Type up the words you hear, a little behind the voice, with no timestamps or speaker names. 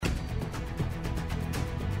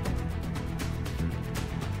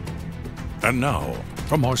And now,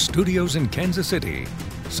 from our studios in Kansas City,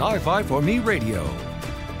 Sci-Fi for Me Radio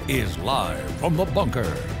is live from the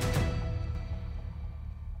bunker.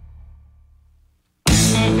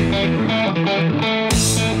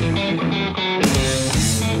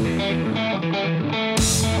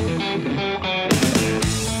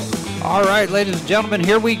 All right, ladies and gentlemen,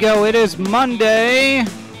 here we go. It is Monday.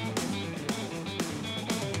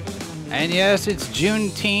 And yes, it's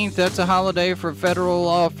Juneteenth. That's a holiday for federal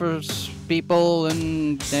office people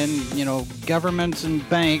and you know, governments and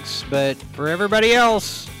banks. But for everybody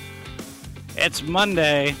else, it's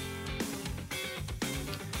Monday.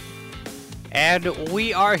 And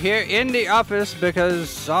we are here in the office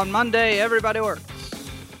because on Monday, everybody works.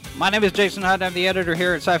 My name is Jason Hutt. I'm the editor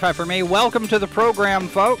here at Sci-Fi for Me. Welcome to the program,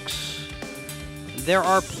 folks. There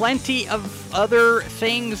are plenty of other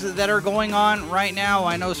things that are going on right now.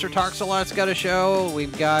 I know Sir Toxalot's got a show.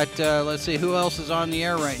 We've got, let's see, who else is on the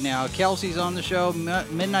air right now? Kelsey's on the show.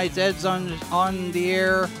 Midnight's Ed's on the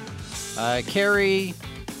air. Carrie.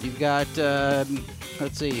 You've got,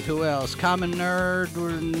 let's see, who else? Common Nerd,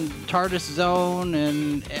 TARDIS Zone,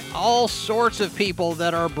 and all sorts of people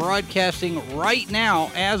that are broadcasting right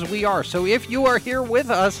now as we are. So if you are here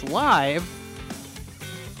with us live,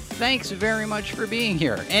 thanks very much for being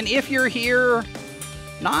here. And if you're here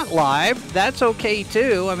not live, that's okay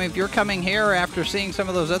too. I mean, if you're coming here after seeing some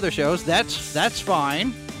of those other shows, that's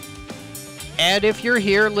fine. And if you're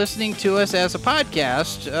here listening to us as a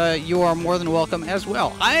podcast, you are more than welcome as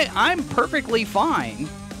well. I'm perfectly fine.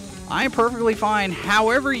 I'm perfectly fine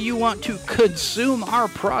however you want to consume our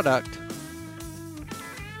product.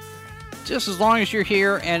 Just as long as you're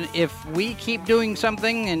here, and if we keep doing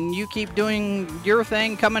something and you keep doing your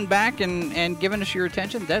thing, coming back and giving us your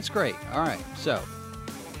attention, that's great. All right, so.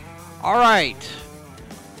 All right.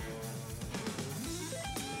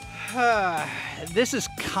 This is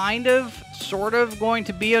kind of, sort of going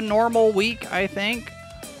to be a normal week, I think.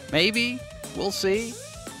 Maybe. We'll see.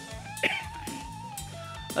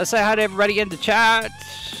 Let's say hi to everybody in the chat.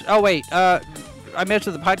 Oh, wait. I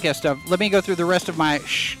mentioned the podcast stuff. Let me go through the rest of my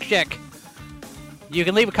shtick. You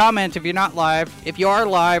can leave a comment if you're not live. If you are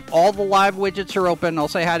live, all the live widgets are open. I'll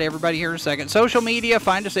say hi to everybody here in a second. Social media,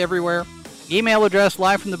 find us everywhere. Email address,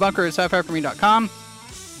 livefromthebunker@sci-fi4me.com.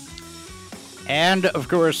 And, of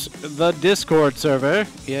course, the Discord server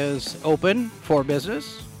is open for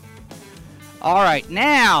business. All right,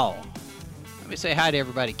 now, let me say hi to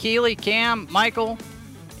everybody. Keely, Cam, Michael,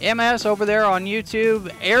 MS over there on YouTube,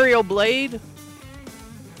 Aerial Blade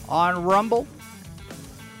on Rumble.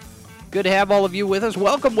 Good to have all of you with us.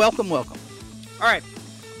 Welcome, welcome, welcome. All right.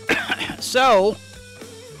 So,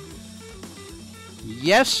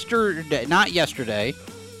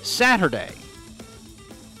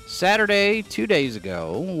 Saturday, 2 days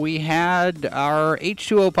ago, we had our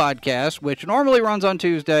H2O podcast, which normally runs on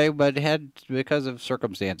Tuesday, but had, because of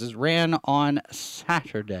circumstances, ran on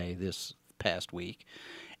Saturday this past week.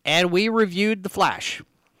 And we reviewed The Flash.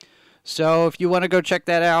 So if you want to go check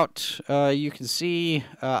that out, you can see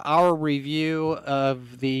our review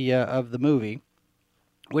of the movie,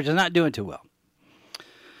 which is not doing too well.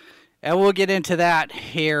 And we'll get into that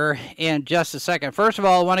here in just a second. First of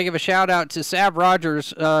all, I want to give a shout-out to Sav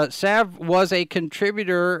Rogers. Sav was a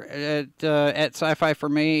contributor at Sci-Fi for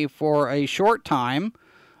Me for a short time,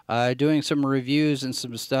 doing some reviews and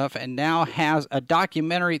some stuff, and now has a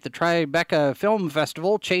documentary at the Tribeca Film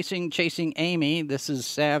Festival, Chasing Amy. This is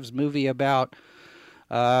Sav's movie about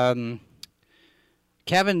Kevin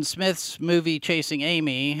Smith's movie Chasing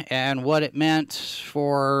Amy and what it meant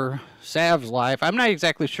for Sav's life. I'm not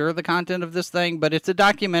exactly sure of the content of this thing, but it's a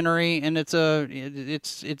documentary, and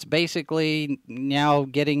it's basically now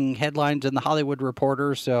getting headlines in the Hollywood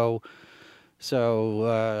Reporter. So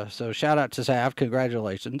shout out to Sav.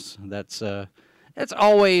 Congratulations. That's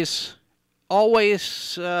always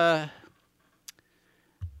not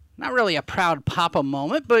really a proud papa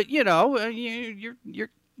moment, but you know,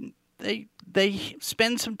 they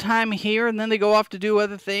spend some time here and then they go off to do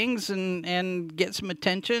other things and get some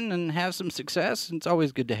attention and have some success. And it's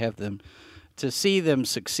always good to have them, to see them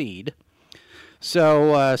succeed.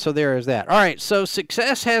 So there is that. All right. So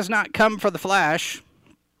success has not come for The Flash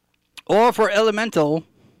or for Elemental.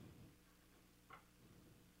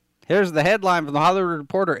 Here's the headline from the Hollywood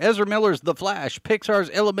Reporter. Ezra Miller's The Flash, Pixar's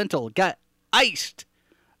Elemental, got iced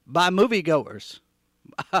by moviegoers.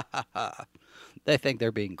 They think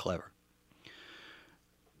they're being clever.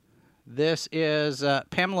 This is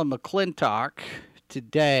Pamela McClintock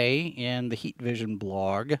today in the Heat Vision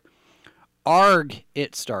blog. Arg,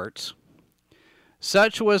 it starts.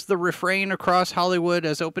 Such was the refrain across Hollywood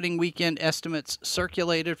as opening weekend estimates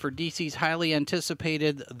circulated for DC's highly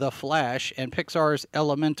anticipated The Flash and Pixar's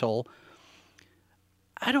Elemental.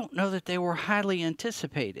 I don't know that they were highly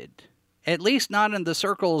anticipated, at least not in the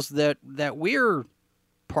circles that we're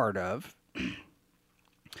part of.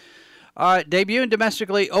 Debuting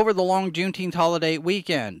domestically over the long Juneteenth holiday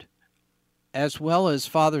weekend, as well as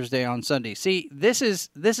Father's Day on Sunday. See, this is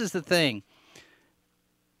the thing.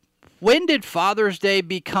 When did Father's Day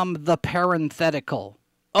become the parenthetical?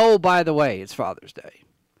 Oh, by the way, it's Father's Day.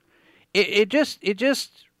 It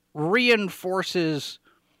just reinforces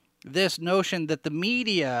this notion that the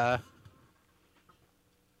media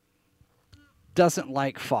doesn't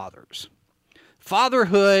like fathers.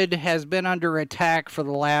 Fatherhood has been under attack for the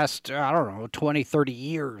last, 20, 30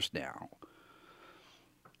 years now.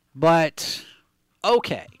 But,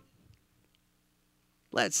 okay.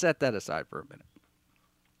 Let's set that aside for a minute.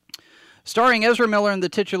 Starring Ezra Miller in the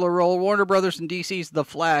titular role, Warner Brothers and DC's The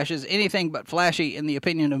Flash is anything but flashy in the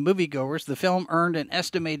opinion of moviegoers. The film earned an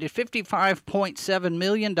estimated $55.7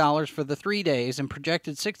 million for the 3 days and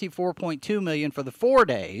projected $64.2 million for the 4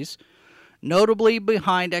 days, notably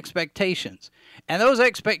behind expectations. And those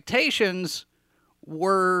expectations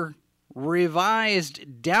were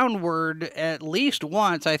revised downward at least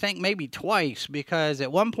once, I think maybe twice, because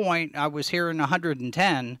at one point I was hearing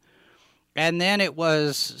 110, and then it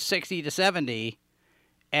was 60 to 70,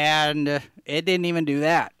 and it didn't even do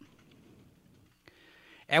that.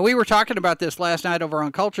 And we were talking about this last night over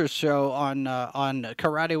on Culture's show on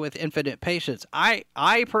Karate with Infinite Patience.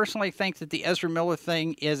 I personally think that the Ezra Miller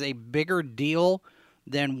thing is a bigger deal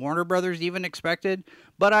than Warner Brothers even expected.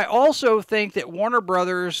 But I also think that Warner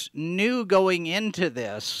Brothers knew going into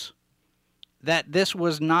this that this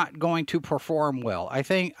was not going to perform well. I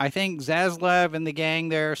think Zaslav and the gang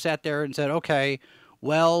there sat there and said, okay,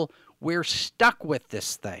 well, we're stuck with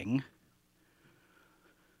this thing.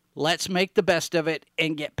 Let's make the best of it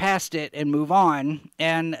and get past it and move on.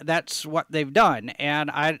 And that's what they've done.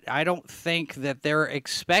 And I don't think that they're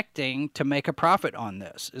expecting to make a profit on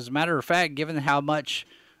this. As a matter of fact, given how much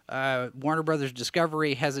Warner Brothers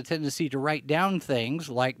Discovery has a tendency to write down things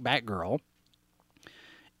like Batgirl,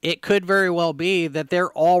 it could very well be that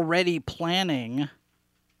they're already planning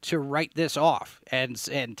to write this off and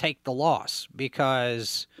take the loss.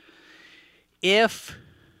 Because if...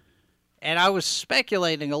 And I was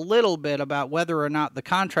speculating a little bit about whether or not the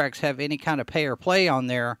contracts have any kind of pay or play on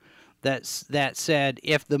there that said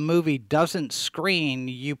if the movie doesn't screen,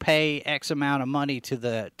 you pay X amount of money to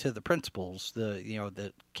the principals,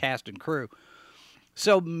 the cast and crew.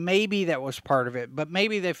 So maybe that was part of it, but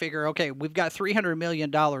maybe they figure, okay, we've got $300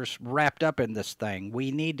 million wrapped up in this thing.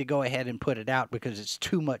 We need to go ahead and put it out because it's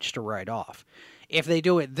too much to write off. If they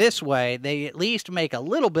do it this way, they at least make a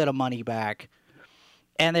little bit of money back,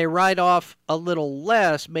 and they write off a little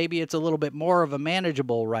less. Maybe it's a little bit more of a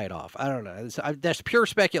manageable write-off. I don't know. That's pure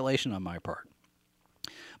speculation on my part.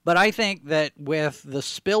 But I think that with the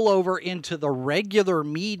spillover into the regular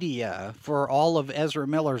media for all of Ezra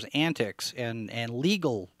Miller's antics and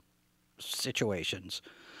legal situations,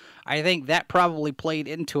 I think that probably played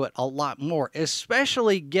into it a lot more,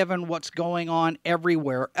 especially given what's going on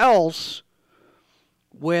everywhere else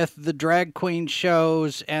with the drag queen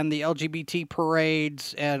shows and the LGBT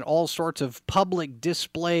parades and all sorts of public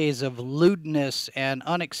displays of lewdness and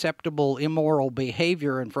unacceptable immoral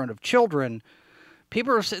behavior in front of children.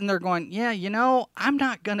 People are sitting there going, yeah, I'm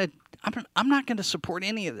not going to support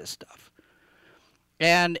any of this stuff.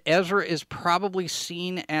 And Ezra is probably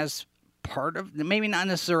seen as part of, maybe not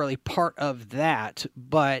necessarily part of that,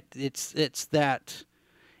 but it's that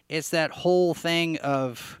whole thing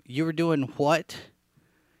of you were doing what?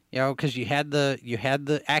 Because you had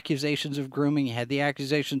the accusations of grooming, you had the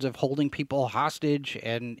accusations of holding people hostage,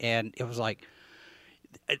 and it was like,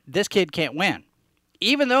 this kid can't win.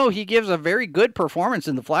 Even though he gives a very good performance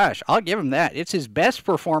in The Flash, I'll give him that. It's his best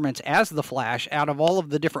performance as The Flash out of all of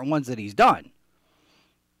the different ones that he's done.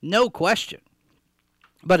 No question.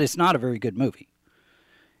 But it's not a very good movie.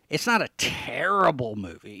 It's not a terrible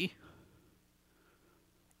movie.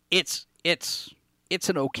 It's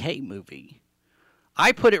an okay movie.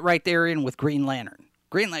 I put it right there in with Green Lantern.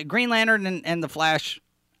 Green Lantern and The Flash,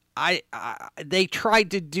 they tried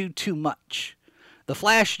to do too much. The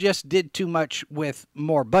Flash just did too much with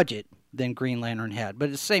more budget than Green Lantern had. But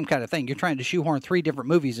it's the same kind of thing. You're trying to shoehorn 3 different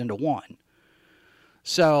movies into one.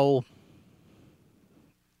 So,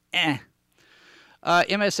 MS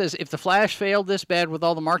says, if The Flash failed this bad with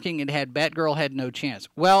all the marketing it had, Batgirl had no chance.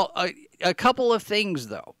 Well, a couple of things,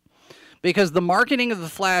 though. Because the marketing of The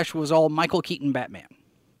Flash was all Michael Keaton Batman.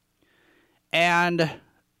 And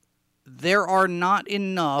there are not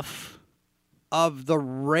enough of the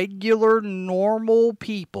regular, normal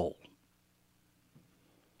people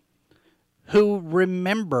who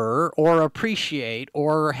remember or appreciate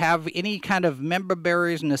or have any kind of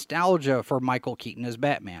memorabilia nostalgia for Michael Keaton as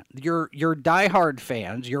Batman. Your diehard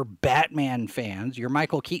fans, your Batman fans, your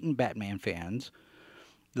Michael Keaton Batman fans,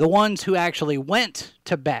 the ones who actually went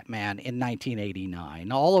to Batman in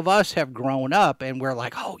 1989, all of us have grown up and we're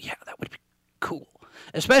like, oh yeah, that would be cool.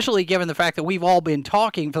 Especially given the fact that we've all been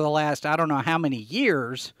talking for the last, I don't know how many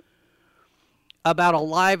years, about a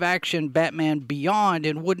live-action Batman Beyond,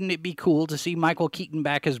 and wouldn't it be cool to see Michael Keaton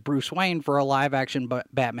back as Bruce Wayne for a live-action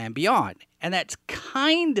Batman Beyond? And that's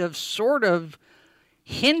kind of, sort of,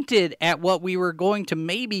 hinted at what we were going to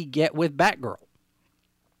maybe get with Batgirl.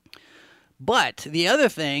 But the other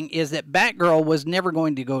thing is that Batgirl was never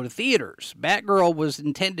going to go to theaters. Batgirl was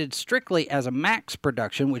intended strictly as a Max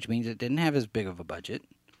production, which means it didn't have as big of a budget.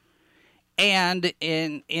 And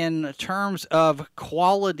in terms of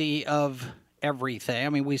quality of everything, I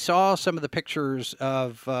mean, we saw some of the pictures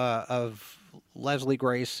of Leslie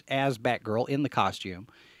Grace as Batgirl in the costume.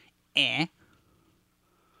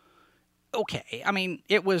 Okay, I mean,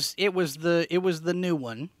 it was the new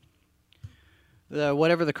one.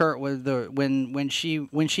 Whatever the current was, when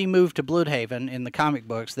she moved to Bloodhaven in the comic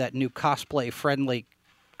books, that new cosplay friendly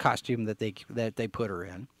costume that they put her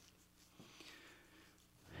in.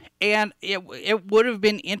 And it would have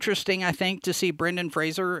been interesting, I think, to see Brendan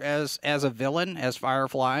Fraser as a villain, as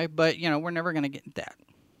Firefly, but, we're never going to get that.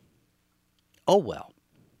 Oh, well.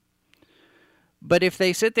 But if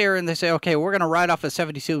they sit there and they say, okay, we're going to write off a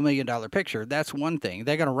 $72 million picture, that's one thing.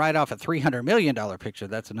 They're going to write off a $300 million picture,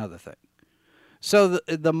 that's another thing. So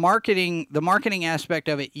the marketing aspect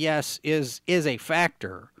of it, yes, is a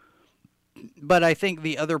factor. But I think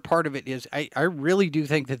the other part of it is I really do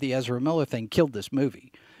think that the Ezra Miller thing killed this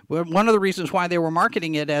movie. One of the reasons why they were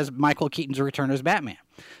marketing it as Michael Keaton's return as Batman.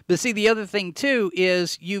 But see, the other thing, too,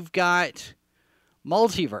 is you've got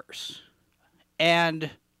multiverse. And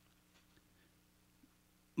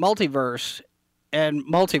multiverse.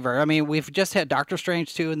 I mean, we've just had Doctor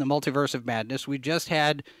Strange 2 in the Multiverse of Madness. We just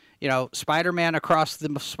had, Spider-Man Across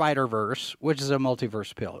the Spider-Verse, which is a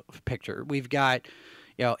multiverse picture. We've got,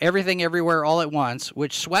 Everything Everywhere All at Once,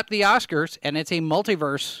 which swept the Oscars, and it's a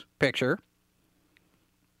multiverse picture.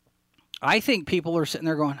 I think people are sitting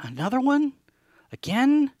there going, another one?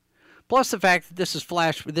 Again? Plus the fact that this is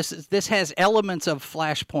this has elements of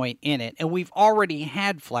Flashpoint in it, and we've already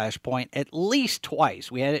had Flashpoint at least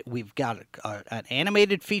twice. We've got an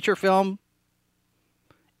animated feature film,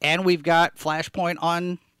 and we've got Flashpoint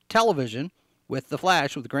on television with The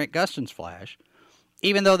Flash, with Grant Gustin's Flash,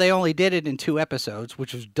 even though they only did it in 2 episodes,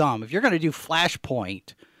 which was dumb. If you're going to do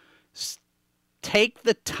Flashpoint, take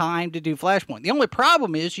the time to do Flashpoint. The only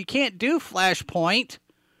problem is you can't do Flashpoint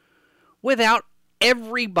without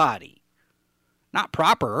everybody. Not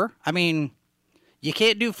proper. I mean, you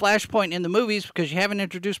can't do Flashpoint in the movies because you haven't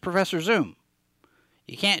introduced Professor Zoom.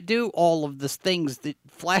 You can't do all of the things that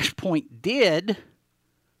Flashpoint did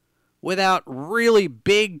without really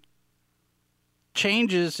big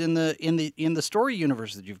changes in the story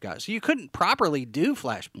universe that you've got. So you couldn't properly do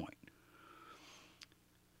Flashpoint.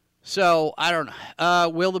 So, I don't know.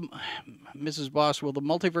 Mrs. Boss, will the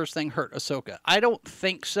multiverse thing hurt Ahsoka? I don't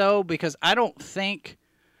think so, because I don't think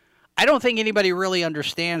anybody really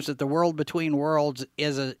understands that the world between worlds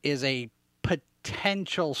is a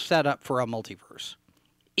potential setup for a multiverse.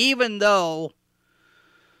 Even though,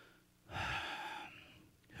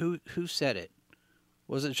 who said it?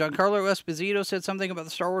 Was it Giancarlo Esposito said something about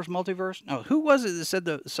the Star Wars multiverse? No, who was it that said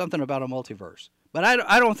something about a multiverse? But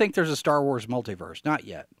I don't think there's a Star Wars multiverse, not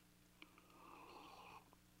yet.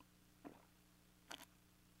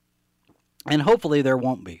 And hopefully there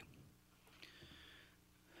won't be.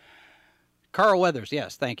 Carl Weathers,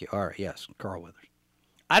 yes, thank you. All right, yes, Carl Weathers.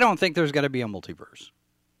 I don't think there's going to be a multiverse.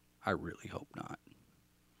 I really hope not.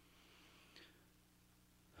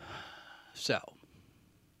 So,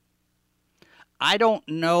 I don't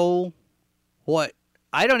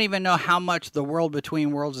even know how much the world between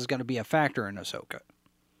worlds is going to be a factor in Ahsoka.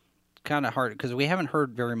 It's kind of hard, because we haven't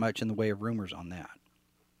heard very much in the way of rumors on that.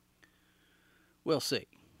 We'll see.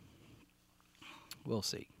 We'll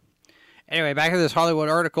see. Anyway, back to this Hollywood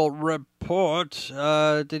article report.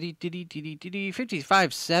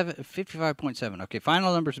 55.7. Okay,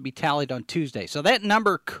 final numbers to be tallied on Tuesday. So that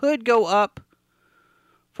number could go up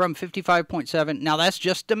from 55.7. Now, that's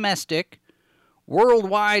just domestic.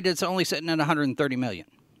 Worldwide, it's only sitting at 130 million.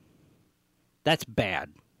 That's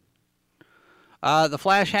bad. The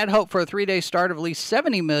Flash had hoped for a 3-day start of at least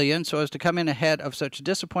 $70 million so as to come in ahead of such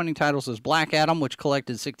disappointing titles as Black Adam, which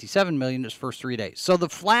collected $67 million in its first 3 days. So The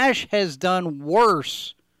Flash has done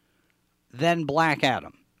worse than Black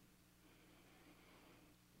Adam.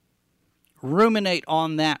 Ruminate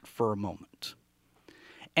on that for a moment.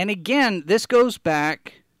 And again, this goes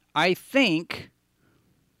back, I think,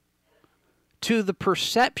 to the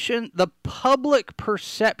perception, the public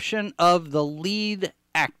perception of the lead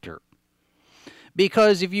actor.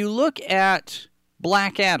 Because if you look at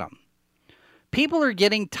Black Adam, people are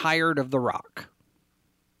getting tired of The Rock.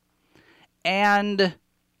 And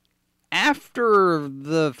after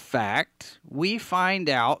the fact, we find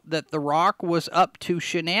out that The Rock was up to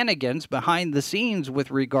shenanigans behind the scenes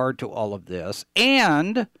with regard to all of this.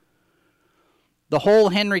 And the whole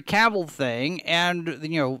Henry Cavill thing and,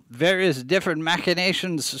 various different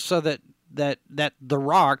machinations so that The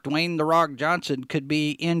Rock, Dwayne The Rock Johnson, could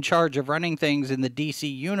be in charge of running things in the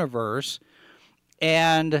DC universe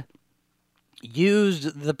and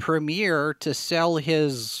used the premiere to sell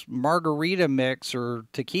his margarita mix or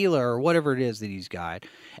tequila or whatever it is that he's got.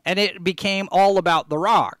 And it became all about The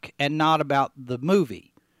Rock and not about the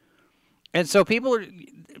movie. And so people are,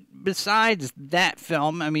 besides that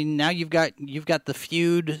film, I mean, now you've got the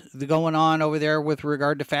feud going on over there with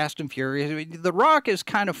regard to Fast and Furious. I mean, The Rock is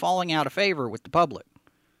kind of falling out of favor with the public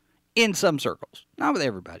in some circles, not with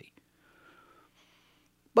everybody.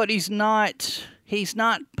 But he's not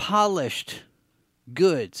polished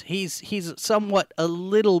goods. He's somewhat a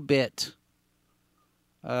little bit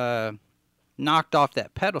knocked off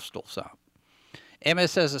that pedestal some. Emma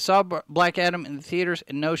says, I saw Black Adam in the theaters,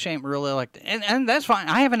 and no shame, really liked it. And that's fine.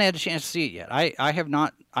 I haven't had a chance to see it yet. I have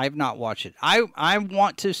not watched it. I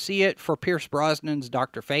want to see it for Pierce Brosnan's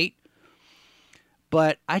Dr. Fate,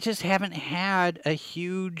 but I just haven't had a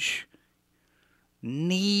huge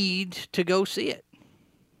need to go see it.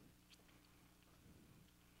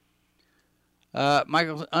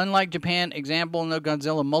 Michael, unlike Japan, example, no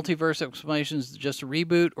Godzilla multiverse explanations, just a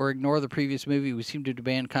reboot or ignore the previous movie. We seem to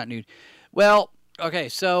demand continuity. Well, okay,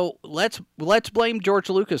 so let's blame George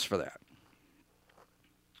Lucas for that.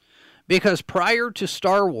 Because prior to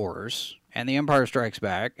Star Wars and The Empire Strikes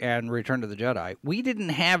Back and Return of the Jedi, we didn't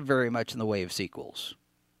have very much in the way of sequels.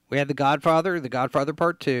 We had The Godfather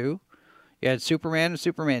Part 2. You had Superman and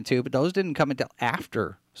Superman 2, but those didn't come until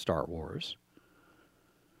after Star Wars.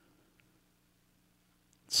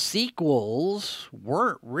 Sequels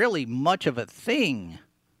weren't really much of a thing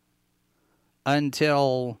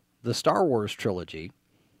until the Star Wars trilogy.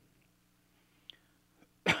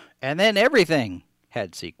 And then everything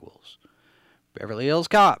had sequels. Beverly Hills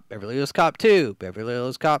Cop, Beverly Hills Cop 2, Beverly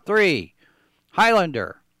Hills Cop 3,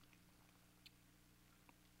 Highlander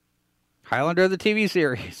the TV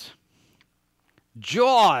series,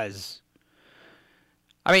 Jaws.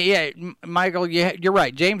 I mean, yeah, Michael, you're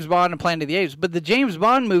right. James Bond and Planet of the Apes. But the James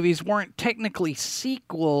Bond movies weren't technically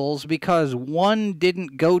sequels because one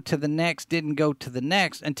didn't go to the next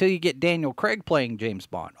until you get Daniel Craig playing James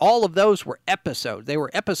Bond. All of those were episodes. They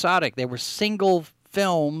were episodic. They were single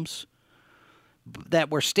films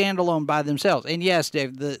that were standalone by themselves. And yes,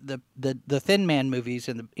 Dave, the Thin Man movies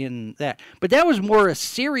in that. But that was more a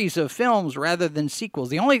series of films rather than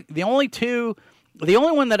sequels. The only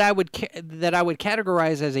one that I would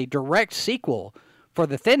categorize as a direct sequel for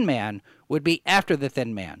The Thin Man would be After the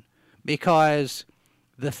Thin Man, because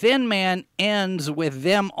The Thin Man ends with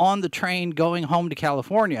them on the train going home to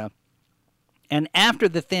California, and After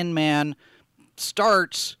the Thin Man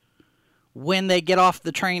starts when they get off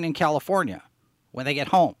the train in California, when they get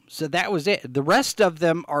home. So that was it. The rest of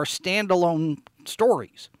them are standalone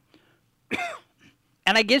stories.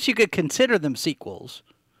 And I guess you could consider them sequels.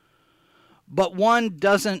 But one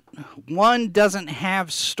doesn't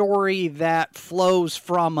have story that flows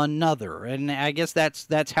from another, and I guess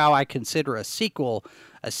that's how I consider a sequel.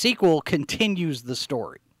 A sequel continues the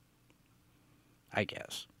story, I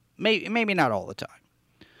guess. Maybe not all the time.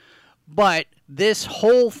 But this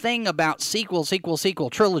whole thing about sequel,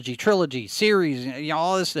 trilogy, series,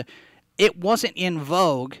 all this, it wasn't in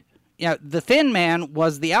vogue. The Thin Man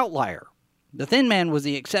was the outlier. The Thin Man was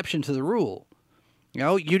the exception to the rule.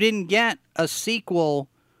 You didn't get a sequel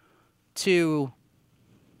to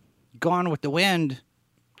Gone with the Wind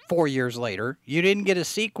 4 years later. You didn't get a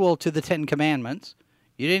sequel to The Ten Commandments.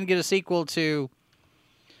 You didn't get a sequel to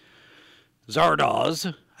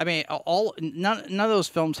Zardoz. I mean, none of those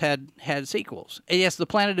films had sequels. And yes, the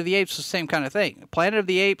Planet of the Apes was the same kind of thing. Planet of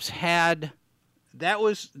the Apes had that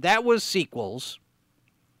was sequels,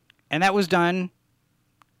 and that was done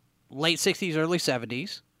late 60s, early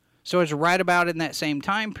 70s. So it's right about in that same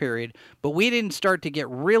time period, but we didn't start to get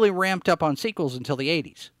really ramped up on sequels until the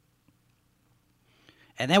 80s.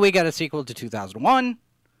 And then we got a sequel to 2001,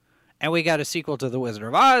 and we got a sequel to The Wizard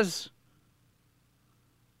of Oz.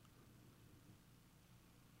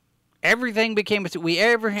 Everything became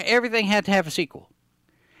everything had to have a sequel.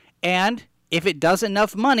 And if it does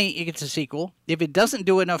enough money, it gets a sequel. If it doesn't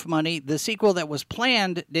do enough money, the sequel that was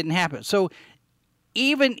planned didn't happen. So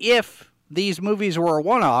even if these movies were a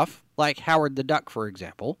one-off, like Howard the Duck, for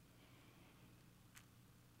example,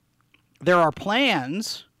 there are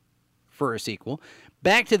plans for a sequel.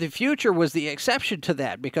 Back to the Future was the exception to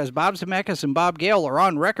that because Bob Zemeckis and Bob Gale are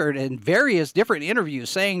on record in various different interviews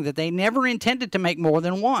saying that they never intended to make more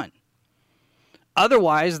than one.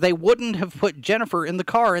 Otherwise, they wouldn't have put Jennifer in the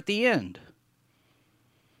car at the end.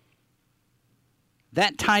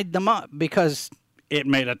 That tied them up because it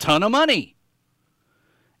made a ton of money.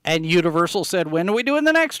 And Universal said, when are we doing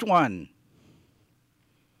the next one?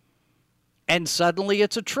 And suddenly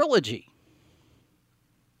it's a trilogy.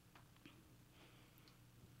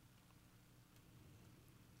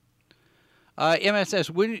 MSS,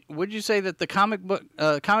 would you say that the comic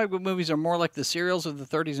book movies are more like the serials of the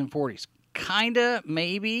 30s and 40s? Kinda,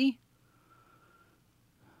 maybe.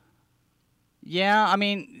 Yeah, I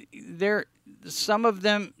mean, some of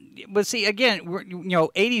them. But see, again,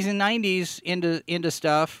 80s and 90s into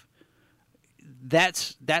stuff.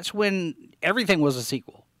 That's when everything was a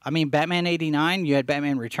sequel. I mean, Batman '89, you had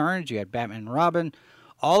Batman Returns, you had Batman and Robin,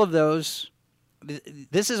 all of those.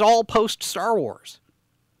 This is all post Star Wars.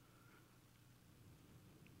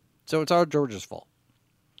 So it's all George's fault.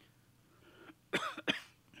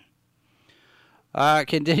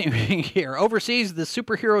 Continuing here. Overseas, the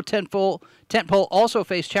superhero tentpole also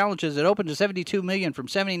faced challenges. It opened to $72 million from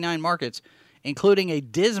 79 markets, including a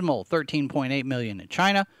dismal $13.8 million in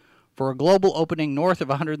China, for a global opening north of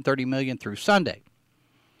 $130 million through Sunday.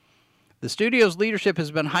 The studio's leadership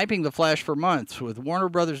has been hyping The Flash for months, with Warner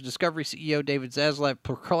Brothers Discovery CEO David Zaslav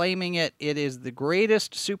proclaiming it is the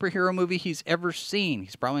greatest superhero movie he's ever seen.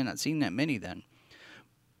 He's probably not seen that many then.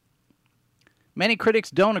 Many critics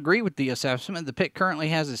don't agree with the assessment. The pick currently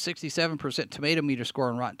has a 67% tomato meter score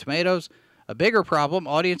on Rotten Tomatoes. A bigger problem,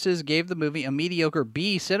 audiences gave the movie a mediocre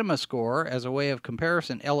B cinema score. As a way of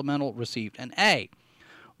comparison, Elemental received an A.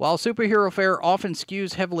 While superhero fare often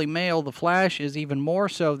skews heavily male, The Flash is even more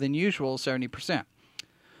so than usual, 70%.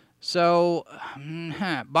 So,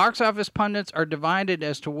 box office pundits are divided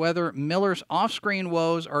as to whether Miller's off-screen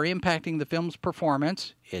woes are impacting the film's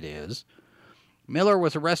performance. It is. Miller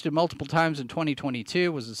was arrested multiple times in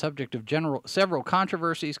 2022, was the subject of several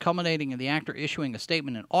controversies, culminating in the actor issuing a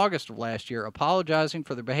statement in August of last year apologizing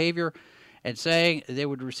for their behavior and saying they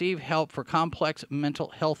would receive help for complex mental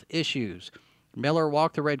health issues. Miller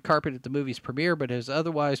walked the red carpet at the movie's premiere, but has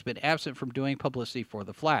otherwise been absent from doing publicity for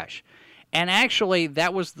The Flash. And actually,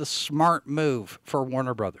 that was the smart move for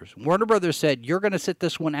Warner Brothers. Warner Brothers said, you're going to sit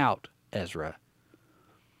this one out, Ezra.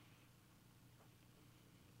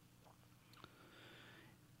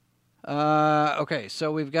 Okay,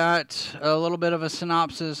 so we've got a little bit of a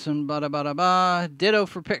synopsis and Ditto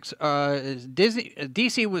for picks.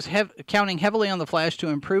 DC was counting heavily on The Flash to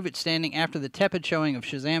improve its standing after the tepid showing of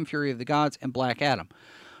Shazam! Fury of the Gods and Black Adam.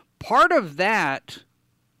 Part of that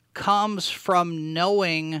comes from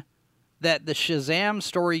knowing that the Shazam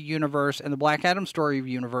story universe and the Black Adam story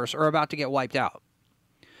universe are about to get wiped out.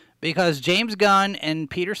 Because James Gunn and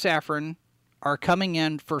Peter Safran are coming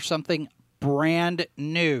in for something brand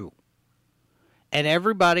new. And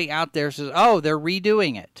everybody out there says, oh, they're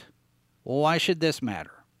redoing it. Well, why should this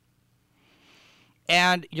matter?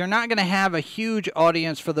 And you're not going to have a huge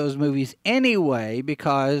audience for those movies anyway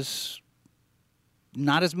because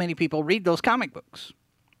not as many people read those comic books.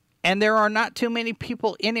 And there are not too many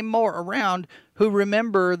people anymore around who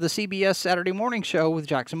remember the CBS Saturday morning show with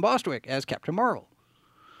Jackson Bostwick as Captain Marvel.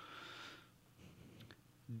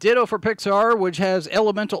 Ditto for Pixar, which has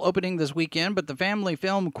Elemental opening this weekend, but the family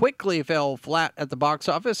film quickly fell flat at the box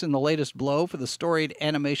office in the latest blow for the storied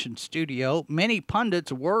animation studio. Many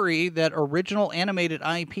pundits worry that original animated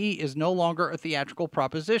IP is no longer a theatrical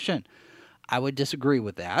proposition. I would disagree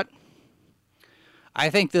with that. I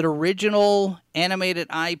think that original animated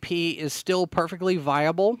IP is still perfectly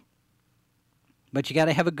viable, but you got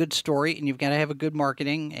to have a good story, and you've got to have a good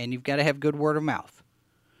marketing, and you've got to have good word of mouth.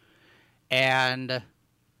 And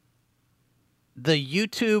the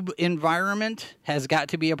YouTube environment has got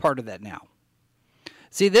to be a part of that now.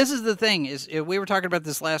 See, this is the thing. Is we were talking about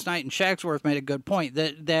this last night, and Shagsworth made a good point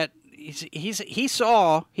that he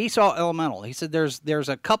saw Elemental. He said there's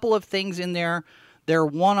a couple of things in there They're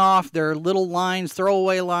one-off. They're little lines,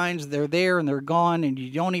 throwaway lines. They're there and they're gone, and you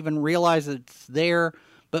don't even realize that it's there.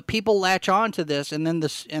 But people latch on to this, and then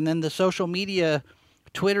the social media,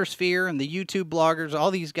 Twitter sphere, and the YouTube bloggers, all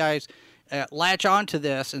these guys latch on to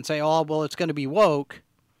this and say, "Oh, well, it's going to be woke."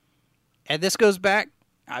 And this goes back.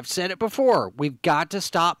 I've said it before. We've got to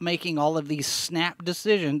stop making all of these snap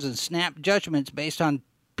decisions and snap judgments based on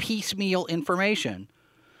piecemeal information.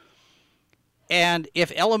 And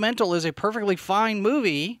if Elemental is a perfectly fine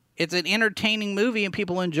movie, it's an entertaining movie and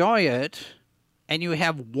people enjoy it, and you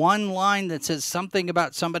have one line that says something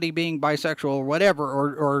about somebody being bisexual or whatever,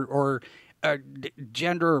 or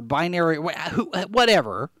gender or binary,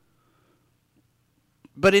 whatever,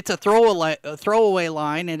 but it's a throwaway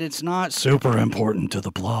line and it's not super important to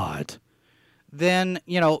the plot, then,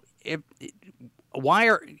 why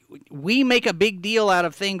are we make a big deal out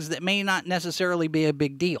of things that may not necessarily be a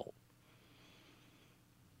big deal?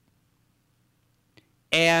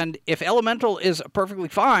 And if Elemental is a perfectly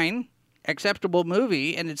fine, acceptable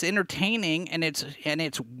movie, and it's entertaining, and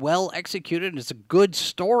it's well executed, and it's a good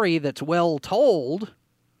story that's well told,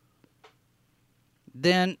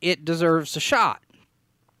 then it deserves a shot.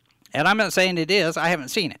 And I'm not saying it is. I haven't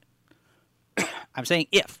seen it. I'm saying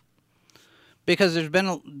if. Because there's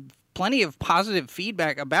been plenty of positive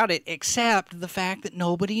feedback about it, except the fact that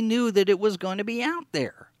nobody knew that it was going to be out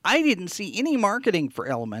there. I didn't see any marketing for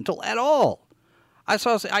Elemental at all. I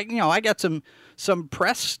got some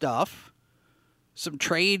press stuff, some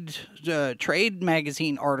trade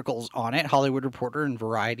magazine articles on it, Hollywood Reporter and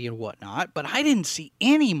Variety and whatnot, but I didn't see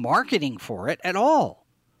any marketing for it at all.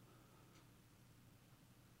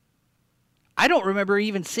 I don't remember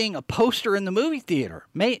even seeing a poster in the movie theater.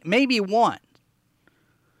 Maybe one.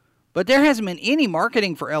 But there hasn't been any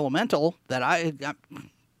marketing for Elemental that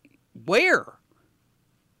where?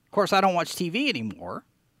 Of course, I don't watch TV anymore.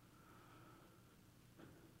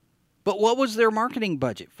 But what was their marketing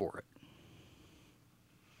budget for it?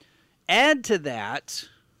 Add to that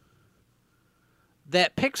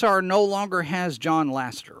Pixar no longer has John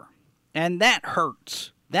Lasseter. And that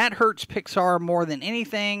hurts. That hurts Pixar more than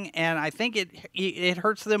anything, and I think it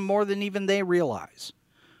hurts them more than even they realize.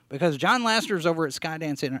 Because John Lasseter's over at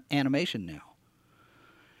Skydance Animation now.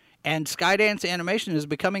 And Skydance Animation is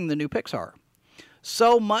becoming the new Pixar.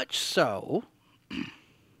 So much so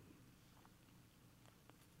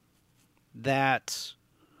that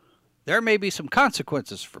there may be some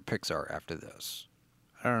consequences for Pixar after this.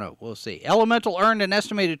 I don't know. We'll see. Elemental earned an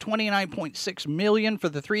estimated $29.6 million for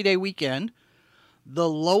the 3-day weekend. The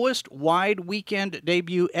lowest wide weekend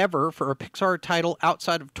debut ever for a Pixar title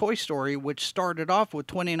outside of Toy Story, which started off with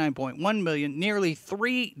 $29.1 million nearly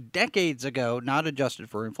 3 decades ago, not adjusted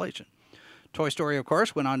for inflation. Toy Story, of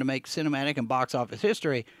course, went on to make cinematic and box office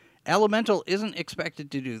history. Elemental isn't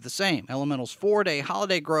expected to do the same. Elemental's 4-day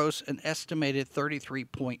holiday gross an estimated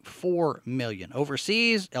 $33.4 million.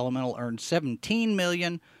 Overseas, Elemental earned $17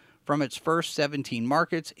 million from its first 17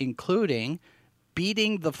 markets, including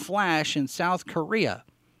beating The Flash in South Korea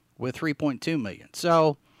with $3.2 million.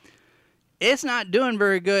 So it's not doing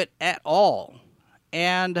very good at all.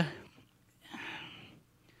 And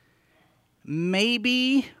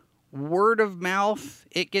maybe word of mouth,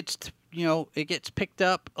 it gets picked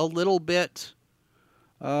up a little bit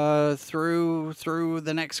through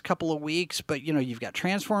the next couple of weeks. But you've got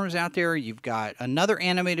Transformers out there. You've got another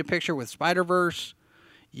animated picture with Spider-Verse.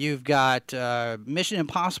 You've got Mission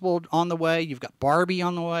Impossible on the way. You've got Barbie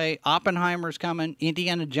on the way. Oppenheimer's coming.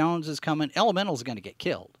 Indiana Jones is coming. Elemental's going to get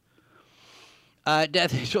killed.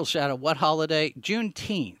 Death Angel Shadow. What holiday?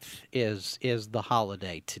 Juneteenth is the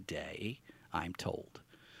holiday today, I'm told.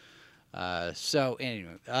 So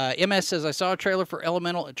anyway, MS says, I saw a trailer for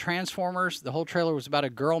Elemental at Transformers. The whole trailer was about a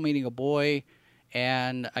girl meeting a boy,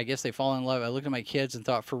 and I guess they fall in love. I looked at my kids and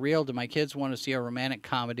thought, for real, do my kids want to see a romantic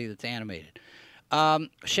comedy that's animated?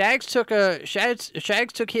 Shags took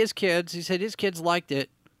his kids. He said his kids liked it.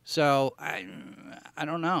 So I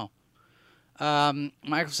don't know.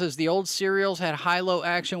 Michael says the old serials had high-low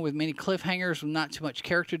action with many cliffhangers with not too much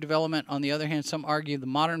character development. On the other hand, some argue the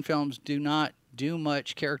modern films do not do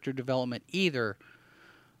much character development either.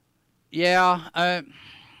 Yeah,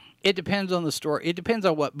 it depends on the story. It depends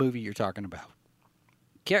on what movie you're talking about.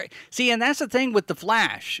 See, and that's the thing with The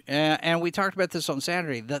Flash, and we talked about this on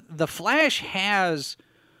Saturday. The Flash has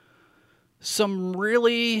some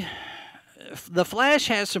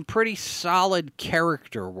pretty solid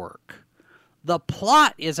character work. The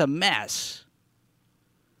plot is a mess,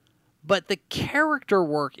 but the character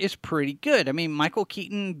work is pretty good. I mean, Michael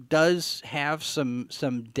Keaton does have some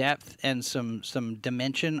depth and some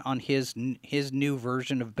dimension on his new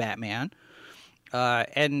version of Batman.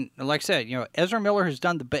 And like I said, Ezra Miller has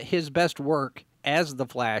done his best work as the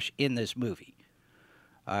Flash in this movie,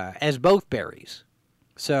 as both Barrys.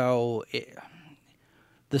 So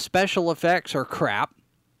the special effects are crap.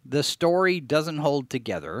 The story doesn't hold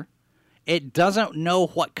together. It doesn't know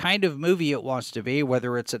what kind of movie it wants to be,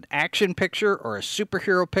 whether it's an action picture or a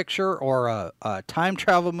superhero picture or a time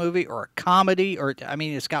travel movie or a comedy.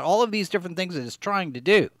 It's got all of these different things that it's trying to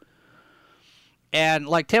do. And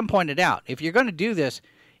like Tim pointed out, if you're going to do this,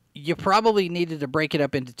 you probably needed to break it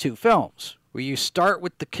up into 2 films, where you start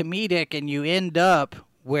with the comedic and you end up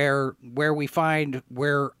where we find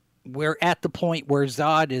where we're at the point where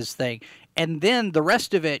Zod is thing. And then the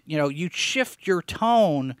rest of it, you shift your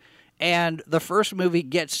tone, and the first movie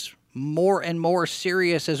gets more and more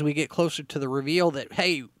serious as we get closer to the reveal that,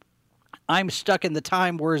 hey, I'm stuck in the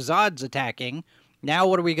time where Zod's attacking. Now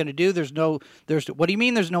what are we going to do? What do you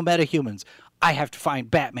mean there's no metahumans? I have to find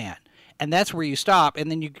Batman. And that's where you stop,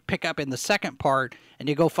 and then you pick up in the second part, and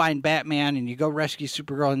you go find Batman, and you go rescue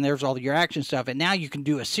Supergirl, and there's all your action stuff, and now you can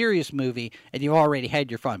do a serious movie, and you already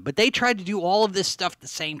had your fun. But they tried to do all of this stuff at the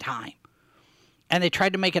same time. And they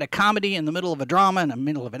tried to make it a comedy in the middle of a drama, in the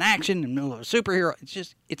middle of an action, in the middle of a superhero.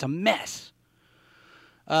 It's a mess.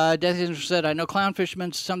 Death Angel said, I know Clownfish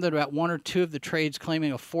mentioned something about 1 or 2 of the trades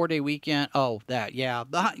claiming a 4-day weekend. Oh, that, yeah.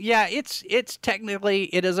 Yeah, it's technically,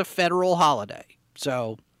 it is a federal holiday.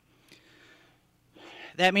 So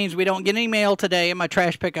that means we don't get any mail today, and my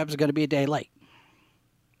trash pickup is going to be a day late.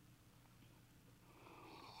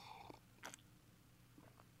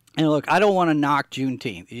 And look, I don't want to knock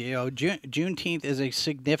Juneteenth. Juneteenth is a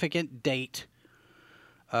significant date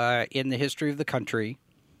in the history of the country.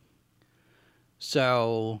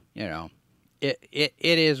 So, it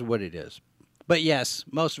is what it is. But yes,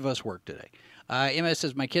 most of us work today. MS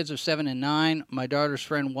says, my kids are 7 and 9. My daughter's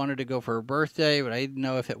friend wanted to go for her birthday, but I didn't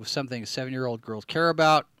know if it was something 7-year-old girls care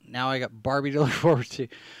about. Now I got Barbie to look forward to.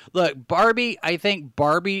 Look, I think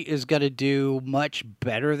Barbie is going to do much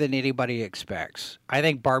better than anybody expects. I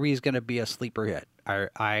think Barbie is going to be a sleeper hit.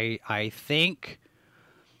 I think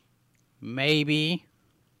maybe.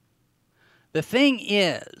 The thing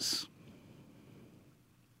is,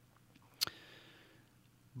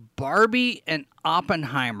 Barbie and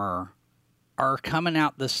Oppenheimer are coming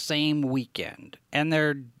out the same weekend, and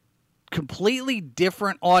they're completely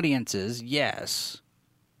different audiences, yes,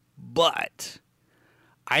 but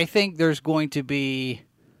I think there's going to be,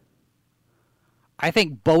 I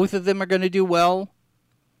think both of them are going to do well.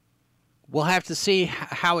 We'll have to see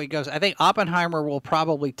how it goes. I think Oppenheimer will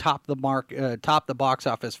probably top the box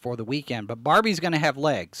office for the weekend, but Barbie's going to have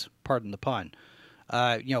legs, pardon the pun.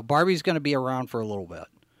 Barbie's going to be around for a little bit.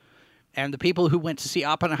 And the people who went to see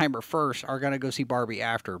Oppenheimer first are going to go see Barbie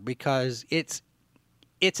after, because it's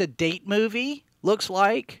a date movie, looks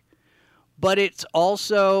like, but it's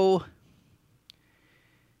also,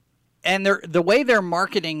 and the way they're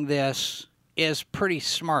marketing this is pretty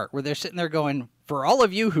smart, where they're sitting there going, for all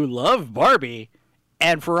of you who love Barbie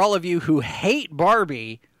and for all of you who hate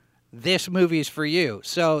Barbie, this movie's for you.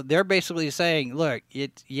 So they're basically saying, look,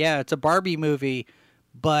 it's a Barbie movie,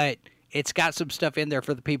 but it's got some stuff in there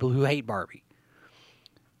for the people who hate Barbie.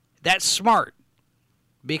 That's smart,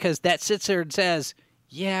 because that sits there and says,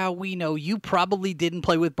 yeah, we know you probably didn't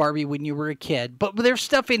play with Barbie when you were a kid, but there's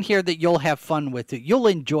stuff in here that you'll have fun with. You'll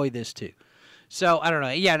enjoy this too. So I don't know.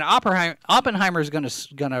 Yeah, and Oppenheimer is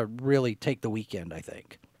gonna really take the weekend, I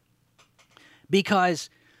think, because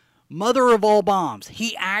Mother of All Bombs.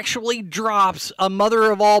 He actually drops a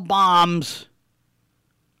Mother of All Bombs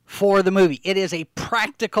for the movie. It is a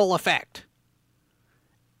practical effect.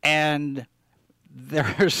 And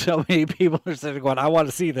there are so many people who are sitting going, I want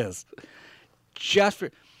to see this. Just for,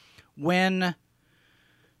 when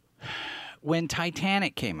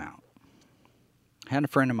Titanic came out, I had a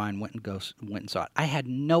friend of mine went and saw it. I had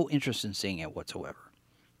no interest in seeing it whatsoever.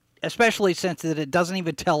 Especially since that it doesn't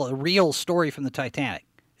even tell a real story from the Titanic.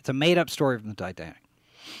 It's a made-up story from the Titanic.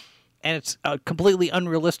 And it's a completely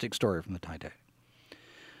unrealistic story from the Titanic.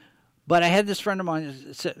 But I had this friend of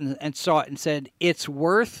mine sit and saw it and said, it's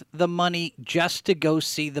worth the money just to go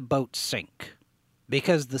see the boat sink.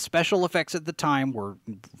 Because the special effects at the time were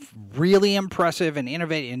really impressive and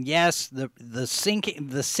innovative. And yes, the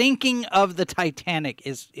sinking of the Titanic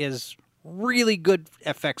is really good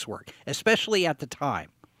effects work, especially at the time.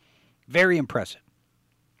 Very impressive.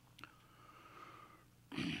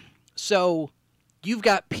 So you've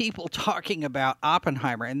got people talking about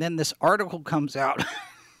Oppenheimer, and then this article comes out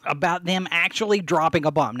about them actually dropping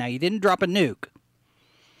a bomb. Now, he didn't drop a nuke,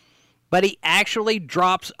 but he actually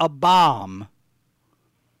drops a bomb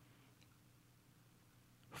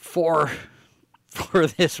for for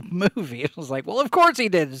this movie. It was like, well, of course he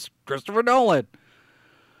did. It's Christopher Nolan.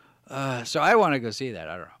 So I want to go see that.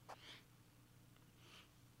 I don't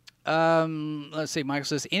know. Let's see. Michael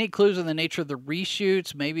says, any clues on the nature of the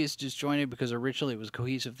reshoots? Maybe it's disjointed because originally it was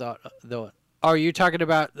cohesive thought. Though, are you talking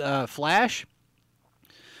about Flash?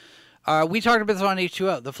 We talked about this on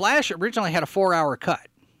H2O. The Flash originally had a 4-hour cut.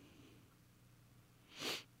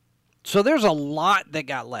 So there's a lot that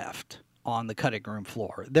got left on the cutting room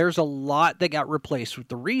floor. There's a lot that got replaced with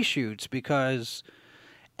the reshoots because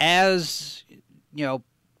as, you know,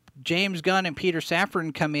 James Gunn and Peter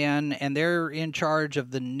Safran come in and they're in charge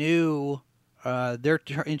of the new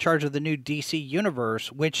DC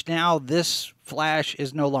universe, which now this Flash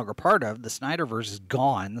is no longer part of. The Snyderverse is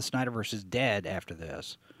gone. The Snyderverse is dead after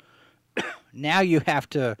this. Now you have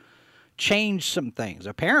to change some things.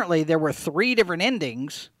 Apparently there were 3 different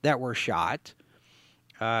endings that were shot.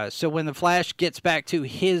 So when the Flash gets back to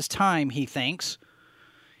his time, he thinks,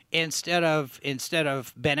 instead of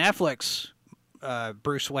Ben Affleck's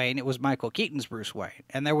Bruce Wayne, it was Michael Keaton's Bruce Wayne.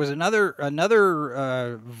 And there was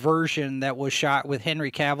another version that was shot with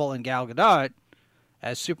Henry Cavill and Gal Gadot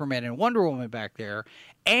as Superman and Wonder Woman back there.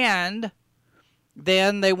 And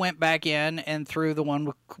then they went back in and threw the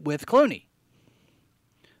one with Clooney.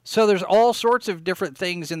 So there's all sorts of different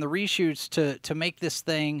things in the reshoots to make this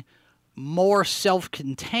thing more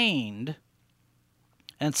self-contained.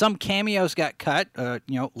 And some cameos got cut.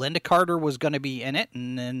 Linda Carter was going to be in it,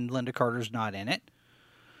 and then Linda Carter's not in it.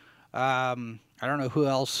 I don't know who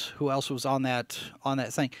else was on that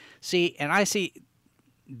thing. See, and I see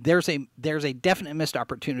there's a definite missed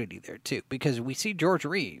opportunity there too, because we see George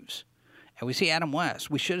Reeves and we see Adam West.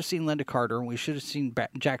 We should have seen Linda Carter and we should have seen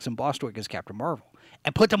Jackson Bostwick as Captain Marvel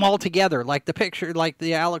and put them all together like the picture, like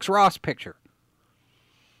the Alex Ross picture.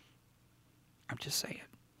 I'm just saying,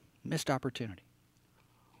 missed opportunity.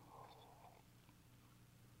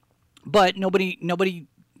 But nobody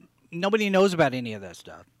knows about any of that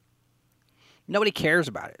stuff. Nobody cares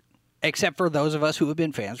about it, except for those of us who have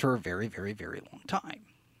been fans for a very, very, very long time.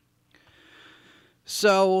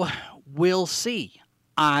 So we'll see.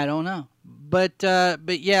 I don't know, but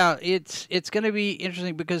yeah, it's going to be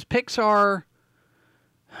interesting because Pixar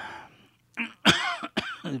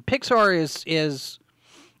is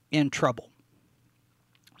in trouble,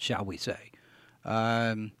 shall we say?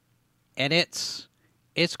 And it's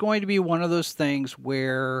going to be one of those things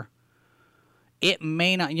where it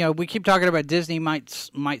may not. We keep talking about Disney might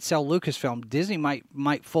sell Lucasfilm. Disney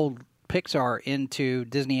might fold Pixar into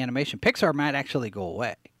Disney Animation. Pixar might actually go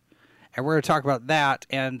away. And we're going to talk about that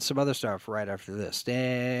and some other stuff right after this.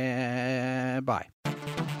 Stand by.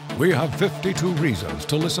 We have 52 reasons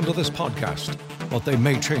to listen to this podcast, but they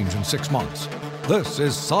may change in 6 months. This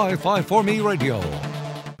is Sci-Fi for Me Radio.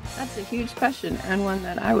 That's a huge question, and one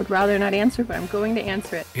that I would rather not answer, but I'm going to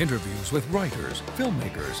answer it. Interviews with writers,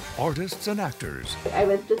 filmmakers, artists, and actors. I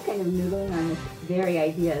was just kind of noodling on this very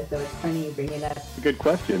idea, so it's funny you bring it up. It's a good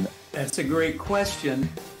question. That's a great question.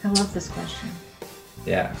 I love this question.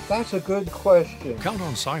 Yeah. That's a good question. Count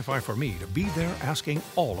on Sci-Fi for Me to be there asking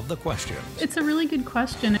all of the questions. It's a really good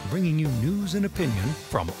question. Bringing you news and opinion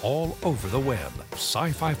from all over the web.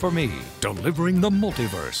 Sci-Fi for Me, delivering the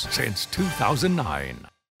multiverse since 2009.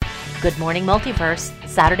 Good Morning Multiverse,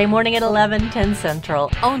 Saturday morning at 11, 10 Central,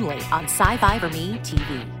 only on Sci-Fi for Me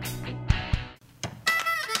TV.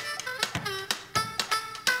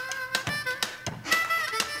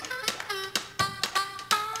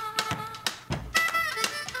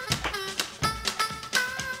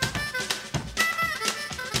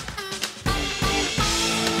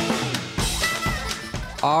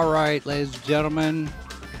 All right, ladies and gentlemen.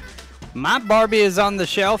 My Barbie is on the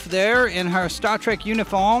shelf there in her Star Trek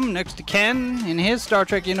uniform next to Ken in his Star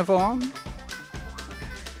Trek uniform.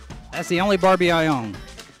 That's the only Barbie I own.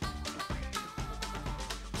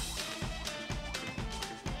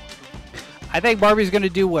 I think Barbie's going to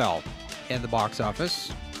do well in the box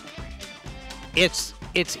office. It's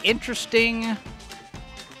interesting.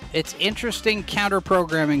 It's interesting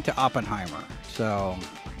counter-programming to Oppenheimer. So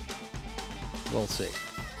we'll see.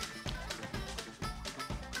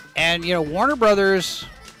 And, Warner Brothers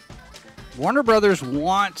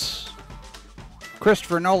wants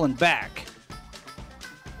Christopher Nolan back.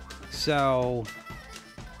 So,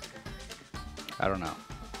 I don't know.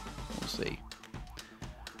 We'll see.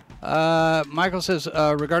 Michael says,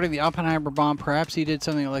 regarding the Oppenheimer bomb, perhaps he did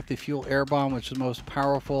something like the fuel air bomb, which is the most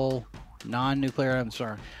powerful non-nuclear. I'm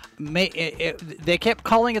sorry. They kept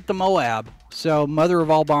calling it the Moab, so mother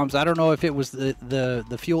of all bombs. I don't know if it was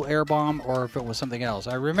the fuel air bomb or if it was something else.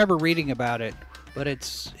 I remember reading about it, but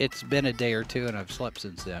it's been a day or two and I've slept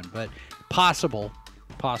since then. But possible.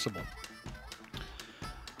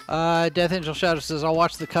 Death Angel Shadow says, I'll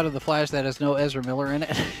watch the cut of The Flash that has no Ezra Miller in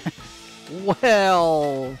it.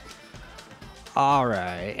 Well, all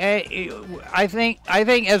right. I think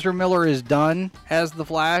Ezra Miller is done as The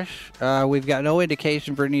Flash. We've got no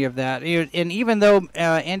indication for any of that. And even though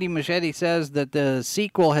Andy Muschietti says that the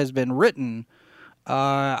sequel has been written,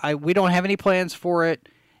 we don't have any plans for it.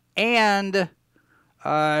 And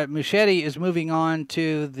Muschietti is moving on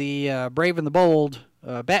to the Brave and the Bold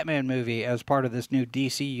Batman movie as part of this new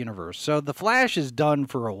DC universe. So The Flash is done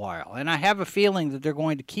for a while. And I have a feeling that they're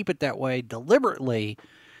going to keep it that way deliberately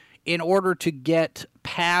in order to get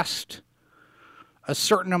past a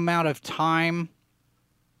certain amount of time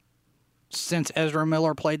since Ezra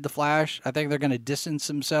Miller played The Flash. I think they're going to distance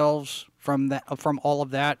themselves from all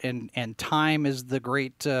of that, and time is the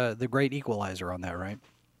great equalizer on that, right?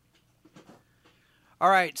 All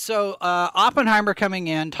right, so Oppenheimer coming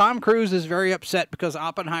in. Tom Cruise is very upset because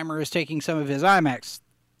Oppenheimer is taking some of his IMAX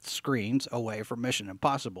screens away from Mission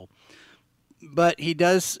Impossible. But he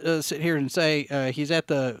does sit here and say he's at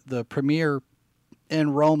the premiere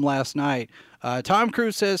in Rome last night. Tom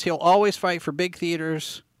Cruise says he'll always fight for big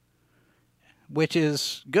theaters, which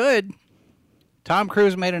is good. Tom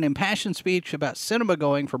Cruise made an impassioned speech about cinema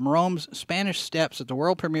going from Rome's Spanish Steps at the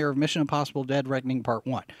world premiere of Mission Impossible Dead Reckoning Part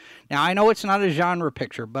 1. Now, I know it's not a genre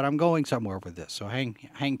picture, but I'm going somewhere with this, so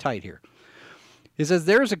hang tight here. He says,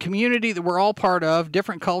 there's a community that we're all part of,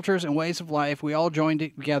 different cultures and ways of life. We all joined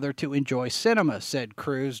together to enjoy cinema, said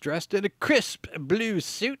Cruise, dressed in a crisp blue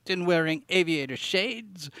suit and wearing aviator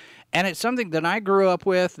shades. And it's something that I grew up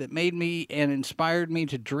with that made me and inspired me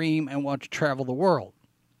to dream and want to travel the world.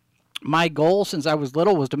 My goal since I was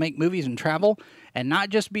little was to make movies and travel and not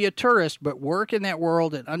just be a tourist, but work in that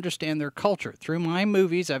world and understand their culture. Through my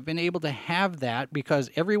movies, I've been able to have that because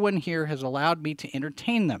everyone here has allowed me to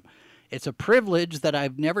entertain them. It's a privilege that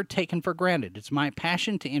I've never taken for granted. It's my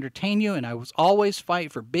passion to entertain you, and I was always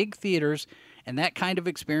fight for big theaters and that kind of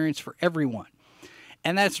experience for everyone.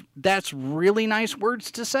 And that's really nice words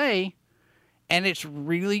to say. And it's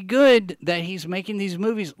really good that he's making these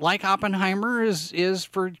movies like Oppenheimer is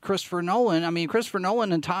for Christopher Nolan. I mean, Christopher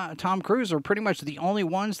Nolan and Tom Cruise are pretty much the only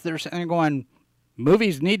ones that are sitting there going,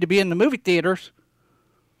 movies need to be in the movie theaters.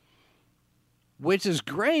 Which is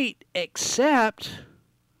great, except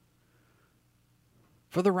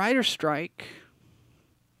for the writer's strike,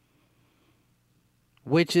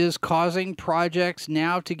 which is causing projects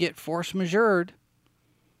now to get force majeured.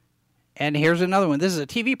 And here's another one. This is a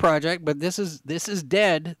TV project, but this is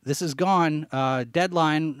dead. This is gone.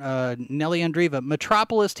 Deadline, Nelly Andriva.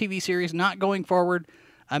 Metropolis TV series not going forward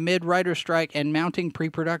amid writer's strike and mounting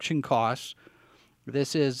pre-production costs.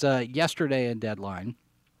 This is yesterday in Deadline.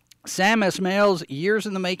 Sam Esmail's years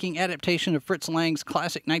in the making adaptation of Fritz Lang's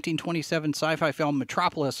classic 1927 sci-fi film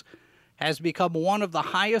Metropolis has become one of the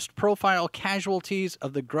highest profile casualties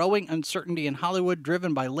of the growing uncertainty in Hollywood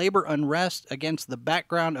driven by labor unrest against the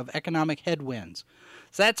background of economic headwinds.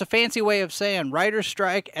 So that's a fancy way of saying writer's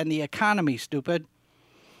strike and the economy, stupid.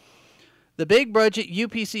 The big-budget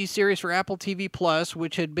UPC series for Apple TV Plus,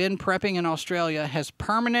 which had been prepping in Australia, has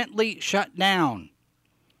permanently shut down.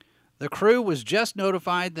 The crew was just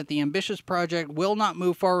notified that the ambitious project will not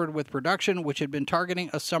move forward with production, which had been targeting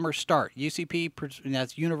a summer start. UCP,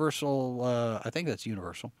 that's Universal, I think that's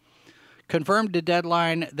Universal, confirmed to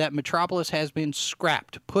Deadline that Metropolis has been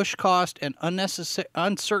scrapped. Push cost and unnecessary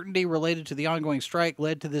uncertainty related to the ongoing strike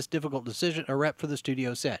led to this difficult decision, a rep for the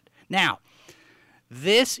studio said. Now,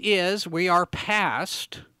 we are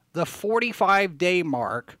past the 45-day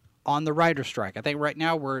mark on the writer's strike. I think right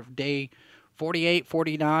now we're day 48,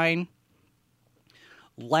 49.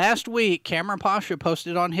 Last week, Cameron Pasha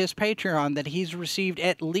posted on his Patreon that he's received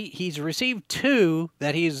two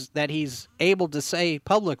that he's able to say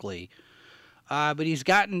publicly. But he's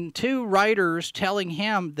gotten two writers telling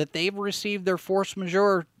him that they've received their force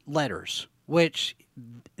majeure letters, which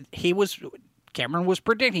Cameron was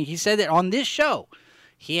predicting. He said that on this show,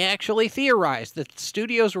 he actually theorized that the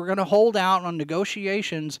studios were going to hold out on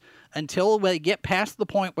negotiations until they get past the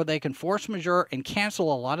point where they can force majeure and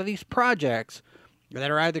cancel a lot of these projects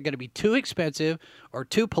that are either going to be too expensive or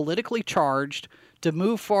too politically charged to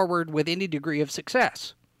move forward with any degree of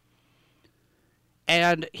success.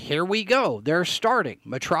 And here we go. They're starting.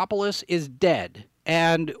 Metropolis is dead.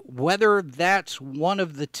 And whether that's one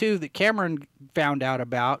of the two that Cameron found out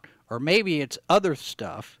about, or maybe it's other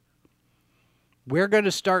stuff, we're going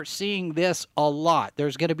to start seeing this a lot.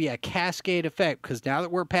 There's going to be a cascade effect because now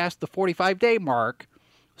that we're past the 45-day mark,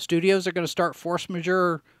 studios are going to start force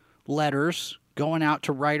majeure letters going out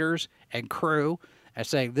to writers and crew, and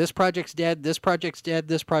saying this project's dead, this project's dead,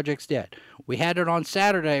 this project's dead. We had it on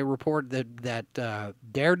Saturday report that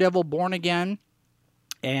Daredevil Born Again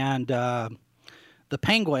and The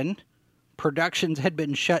Penguin productions had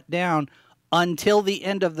been shut down until the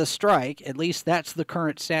end of the strike. At least that's the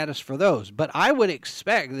current status for those. But I would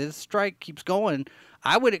expect, this strike keeps going,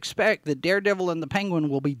 I would expect that Daredevil and The Penguin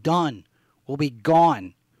will be done, will be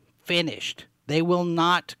gone, finished. They will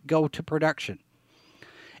not go to production.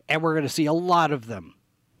 And we're going to see a lot of them.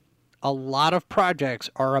 A lot of projects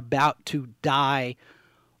are about to die,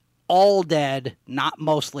 all dead, not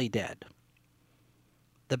mostly dead.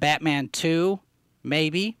 The Batman 2,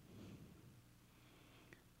 maybe.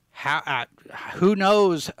 Who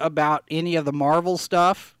knows about any of the Marvel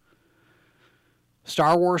stuff?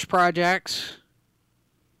 Star Wars projects?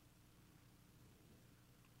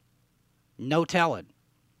 No telling.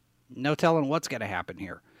 No telling what's going to happen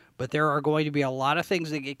here. But there are going to be a lot of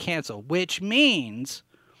things that get canceled, which means,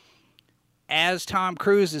 as Tom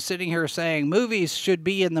Cruise is sitting here saying movies should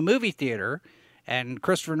be in the movie theater, and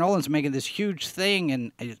Christopher Nolan's making this huge thing,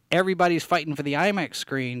 and everybody's fighting for the IMAX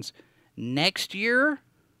screens, next year,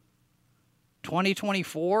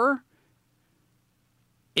 2024,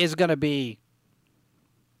 is going to be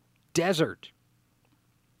desert.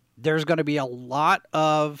 There's going to be a lot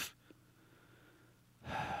of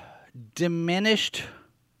diminished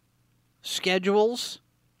schedules,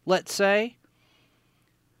 let's say.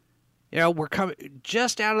 You know, we're coming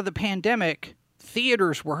just out of the pandemic.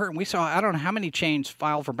 Theaters were hurting. We saw, I don't know how many chains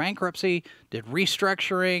filed for bankruptcy, did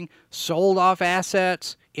restructuring, sold off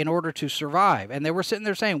assets in order to survive. And they were sitting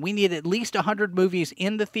there saying, we need at least 100 movies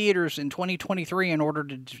in the theaters in 2023 in order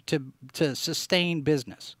to sustain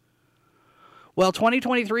business. Well,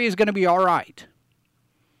 2023 is going to be all right.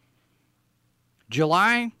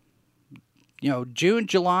 July, June,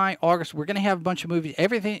 July, August, we're going to have a bunch of movies.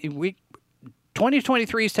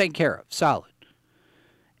 2023 is taken care of, solid.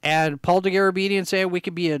 And Paul DeGarabedian said we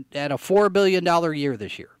could be at a $4 billion year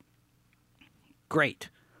this year. Great.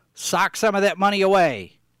 Sock some of that money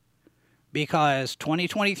away, because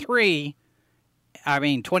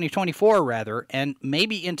 2024 rather, and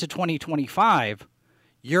maybe into 2025,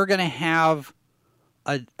 you're going to have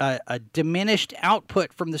a diminished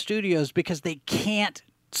output from the studios because they can't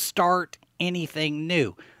start anything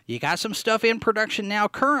new. You got some stuff in production now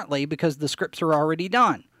currently because the scripts are already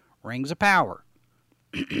done. Rings of Power.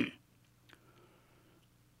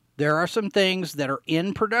 There are some things that are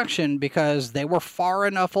in production because they were far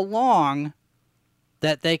enough along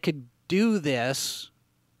that they could do this.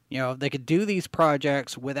 They could do these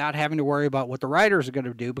projects without having to worry about what the writers are going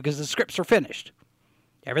to do because the scripts are finished.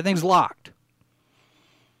 Everything's locked.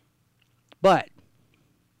 But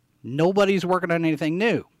nobody's working on anything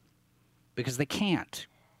new because they can't.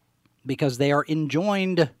 Because they are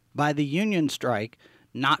enjoined by the union strike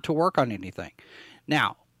not to work on anything.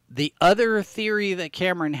 Now, the other theory that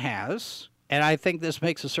Cameron has, and I think this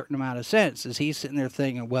makes a certain amount of sense, is he's sitting there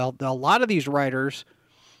thinking, well, a lot of these writers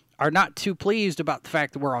are not too pleased about the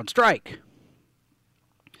fact that we're on strike.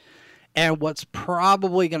 And what's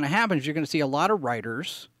probably going to happen is you're going to see a lot of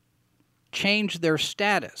writers change their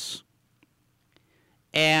status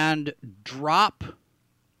and drop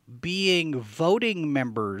being voting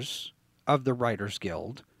members of the Writers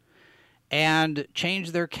Guild and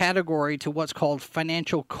change their category to what's called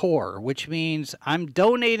financial core, which means I'm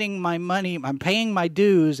donating my money, I'm paying my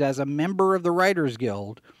dues as a member of the Writers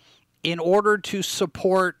Guild in order to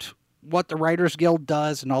support what the Writers Guild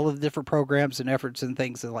does and all of the different programs and efforts and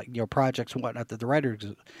things that, projects and whatnot that the Writers.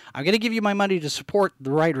 I'm going to give you my money to support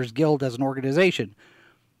the Writers Guild as an organization,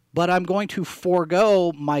 but I'm going to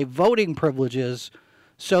forego my voting privileges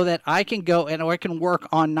so that I can go and I can work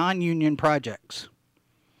on non-union projects.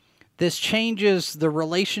 This changes the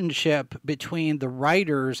relationship between the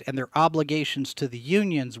writers and their obligations to the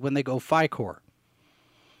unions when they go FICOR.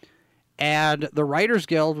 And the Writers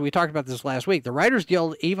Guild, we talked about this last week, the Writers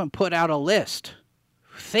Guild even put out a list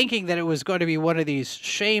thinking that it was going to be one of these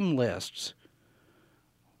shame lists.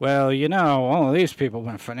 Well, all of these people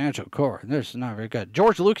went financial core. This is not very good.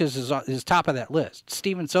 George Lucas is top of that list.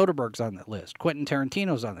 Steven Soderbergh's on that list. Quentin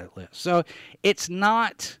Tarantino's on that list. So it's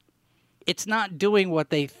not doing what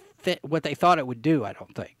they thought it would do, I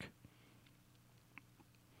don't think.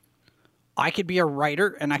 I could be a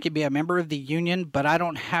writer and I could be a member of the union, but I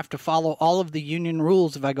don't have to follow all of the union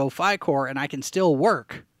rules if I go FICOR, and I can still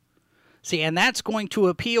work. See, and that's going to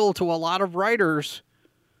appeal to a lot of writers,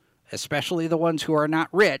 especially the ones who are not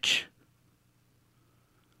rich,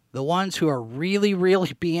 the ones who are really,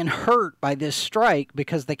 really being hurt by this strike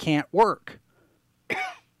because they can't work.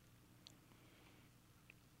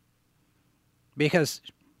 Because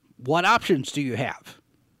What options do you have?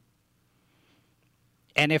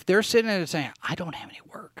 And if they're sitting there saying, I don't have any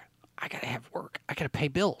work. I got to have work. I got to pay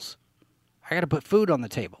bills. I got to put food on the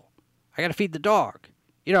table. I got to feed the dog.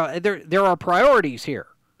 You know, there are priorities here.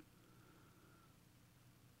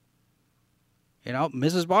 You know,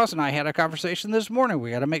 Mrs. Boss and I had a conversation this morning.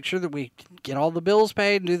 We got to make sure that we get all the bills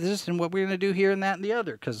paid and do this and what we're going to do here and that and the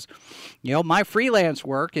other. Because, you know, my freelance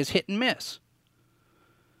work is hit and miss.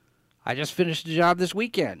 I just finished a job this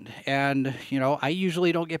weekend. And, you know, I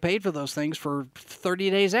usually don't get paid for those things for 30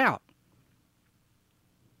 days out.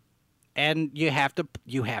 And you have to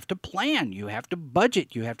plan. You have to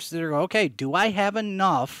budget. You have to sit there and go, okay, do I have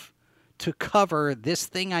enough to cover this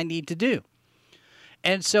thing I need to do?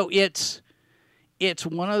 And so it's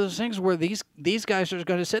one of those things where these guys are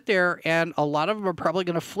going to sit there, and a lot of them are probably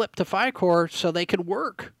going to flip to FICOR so they can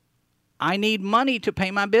work. I need money to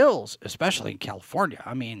pay my bills, especially in California.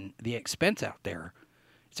 I mean, the expense out there,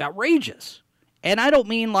 it's outrageous. And I don't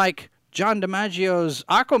mean like John DiMaggio's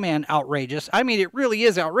Aquaman outrageous. I mean, it really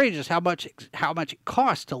is outrageous how much it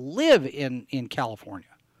costs to live in California.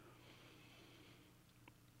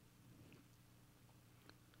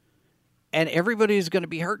 And everybody's going to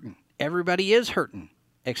be hurting. Everybody is hurting,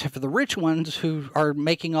 except for the rich ones who are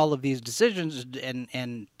making all of these decisions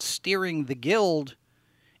and steering the guild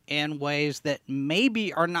in ways that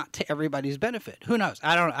maybe are not to everybody's benefit. Who knows?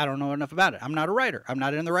 I don't know enough about it. I'm not a writer. I'm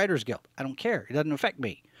not in the Writers Guild. I don't care. It doesn't affect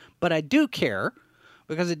me. But I do care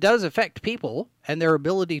because it does affect people and their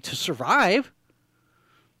ability to survive.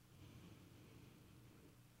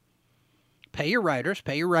 Pay your writers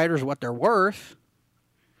what they're worth.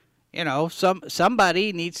 You know,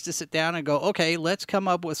 somebody needs to sit down and go, okay, let's come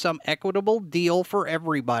up with some equitable deal for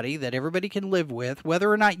everybody that everybody can live with. Whether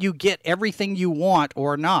or not you get everything you want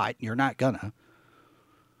or not, you're not gonna.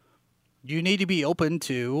 You need to be open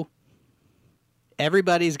to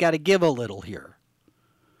everybody's got to give a little here.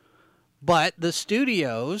 But the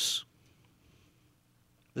studios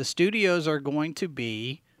are going to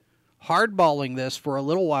be hardballing this for a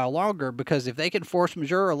little while longer, because if they can force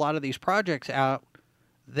majeure a lot of these projects out,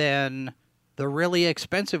 then the really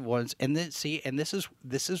expensive ones, and then this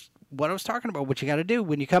is what I was talking about, what you got to do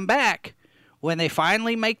when you come back, when they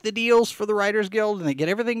finally make the deals for the Writers Guild and they get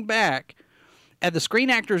everything back, and the Screen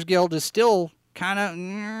Actors Guild is still kind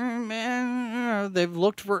of, they've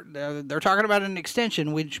looked for, they're talking about an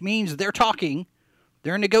extension, which means they're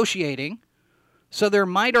negotiating, so there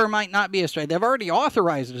might or might not be a strike. They've already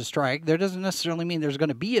authorized a strike. That doesn't necessarily mean there's going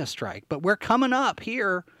to be a strike, but we're coming up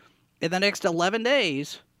here in the next 11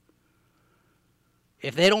 days.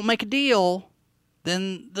 If they don't make a deal,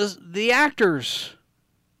 then the actors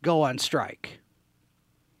go on strike.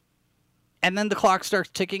 And then the clock starts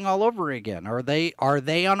ticking all over again. Are they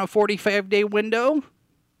on a 45-day window?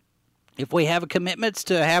 If we have commitments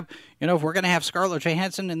to have, if we're going to have Scarlett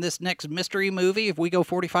Johansson in this next mystery movie, if we go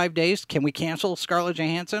 45 days, can we cancel Scarlett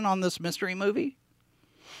Johansson on this mystery movie?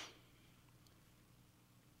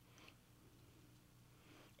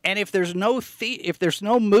 And if there's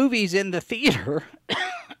no movies in the theater,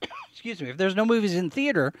 excuse me, if there's no movies in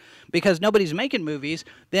theater because nobody's making movies,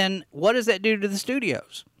 then what does that do to the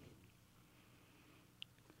studios?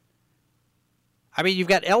 I mean, you've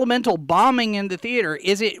got Elemental bombing in the theater.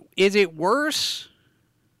 Is it worse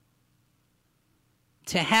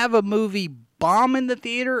to have a movie bomb in the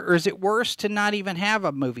theater, or is it worse to not even have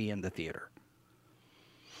a movie in the theater?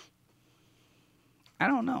 I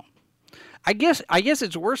don't know. I guess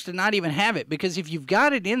it's worse to not even have it, because if you've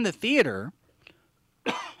got it in the theater,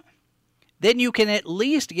 then you can at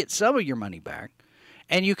least get some of your money back,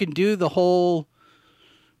 and you can do the whole,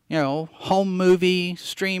 home movie,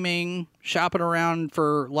 streaming, shopping around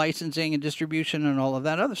for licensing and distribution and all of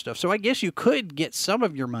that other stuff. So I guess you could get some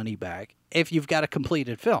of your money back if you've got a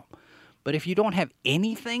completed film. But if you don't have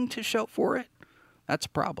anything to show for it, that's a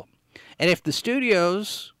problem. And if the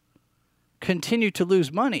studios continue to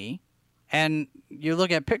lose money, and you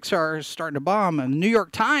look at Pixar starting to bomb, and the New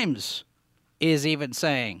York Times is even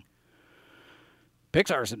saying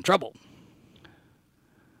Pixar's in trouble,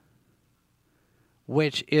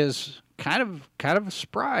 which is kind of a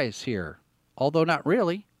surprise here, although not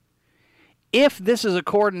really. If this is a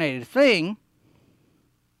coordinated thing,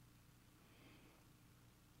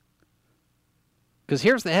 because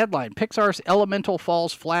here's the headline: Pixar's Elemental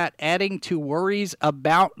falls flat, adding to worries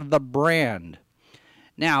about the brand.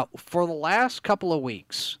 Now, for the last couple of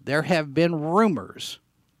weeks, there have been rumors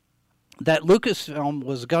that Lucasfilm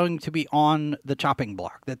was going to be on the chopping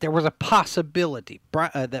block, that there was a possibility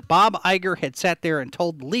that Bob Iger had sat there and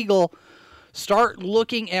told legal, start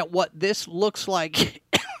looking at what this looks like,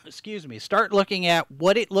 excuse me, start looking at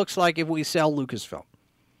what it looks like if we sell Lucasfilm.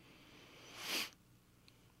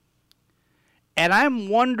 And I'm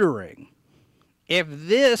wondering if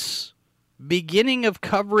this beginning of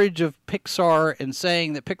coverage of Pixar and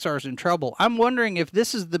saying that Pixar's in trouble, I'm wondering if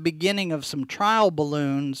this is the beginning of some trial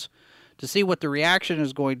balloons to see what the reaction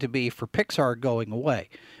is going to be for Pixar going away.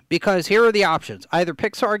 Because here are the options. Either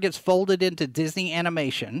Pixar gets folded into Disney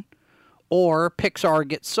Animation or Pixar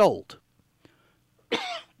gets sold.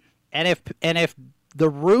 And if the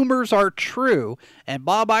rumors are true and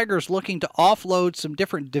Bob Iger's looking to offload some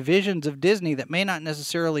different divisions of Disney that may not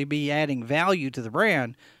necessarily be adding value to the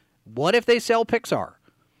brand, what if they sell Pixar?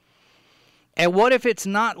 And what if it's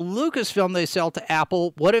not Lucasfilm they sell to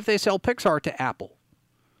Apple? What if they sell Pixar to Apple,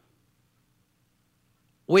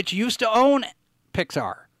 which used to own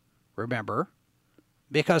Pixar, remember?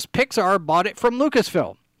 Because Pixar bought it from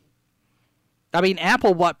Lucasfilm. I mean,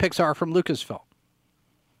 Apple bought Pixar from Lucasfilm.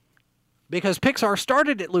 Because Pixar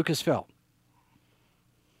started at Lucasfilm.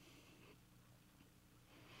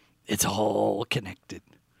 It's all connected.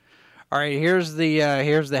 All right, here's the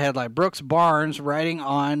headline. Brooks Barnes writing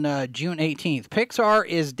on June 18th. Pixar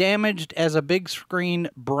is damaged as a big screen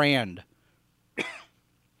brand.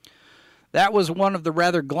 That was one of the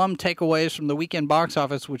rather glum takeaways from the weekend box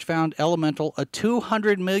office, which found Elemental, a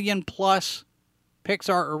 $200 million plus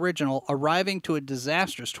Pixar original, arriving to a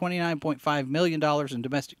disastrous $29.5 million in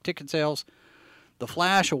domestic ticket sales. The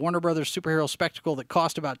Flash, a Warner Brothers superhero spectacle that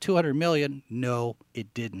cost about $200 million. No,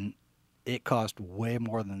 it didn't. It cost way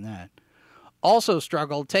more than that. Also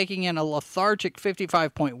struggled, taking in a lethargic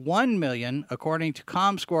 $55.1 million, according to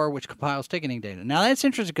ComScore, which compiles ticketing data. Now, that's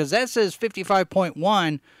interesting because that says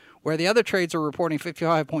 55.1, where the other trades are reporting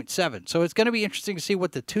 55.7. So it's going to be interesting to see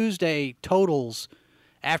what the Tuesday totals,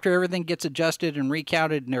 after everything gets adjusted and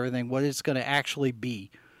recounted and everything, what it's going to actually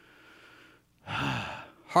be.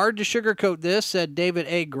 Hard to sugarcoat this, said David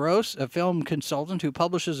A. Gross, a film consultant who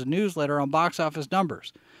publishes a newsletter on box office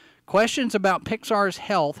numbers. Questions about Pixar's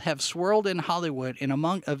health have swirled in Hollywood and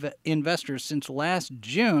among investors since last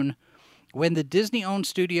June, when the Disney-owned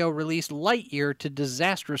studio released Lightyear to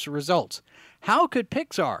disastrous results. How could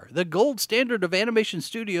Pixar, the gold standard of animation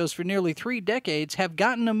studios for nearly 3 decades, have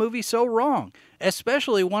gotten a movie so wrong,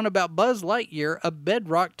 especially one about Buzz Lightyear, a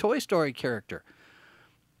bedrock Toy Story character?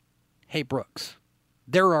 Hey, Brooks,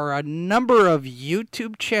 there are a number of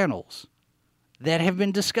YouTube channels that have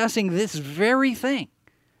been discussing this very thing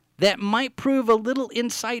that might prove a little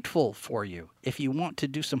insightful for you if you want to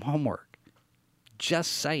do some homework.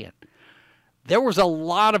 Just saying. There was a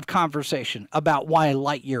lot of conversation about why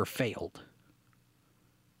Lightyear failed.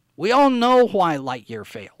 We all know why Lightyear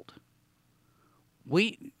failed.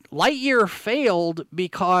 Lightyear failed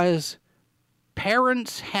because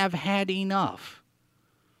parents have had enough.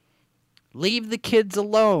 Leave the kids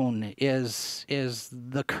alone is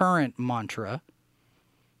the current mantra.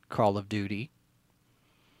 Call of Duty,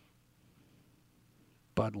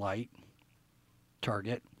 Bud Light,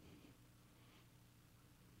 Target.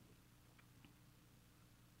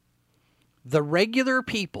 The regular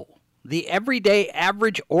people, the everyday,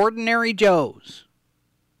 average, ordinary Joes,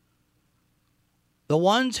 the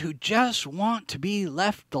ones who just want to be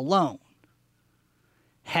left alone,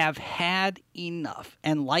 have had enough.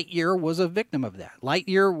 And Lightyear was a victim of that.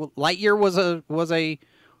 Lightyear was a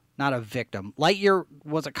not a victim. Lightyear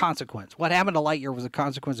was a consequence. What happened to Lightyear was a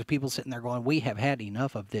consequence of people sitting there going, we have had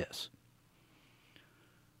enough of this.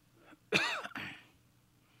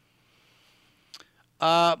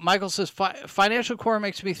 Michael says, financial core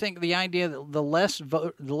makes me think the idea that the less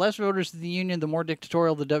voters in the union, the more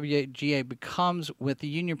dictatorial the WGA becomes, with the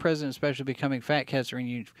union president especially becoming fat cats in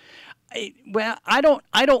union. Well, I don't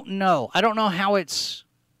know. I don't know how it's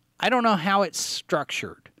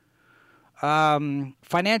structured.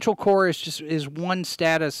 Financial core is one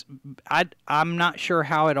status. I'm not sure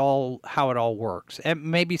how it all works. It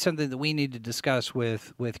may be something that we need to discuss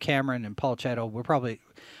with Cameron and Paul Chetto.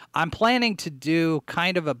 I'm planning to do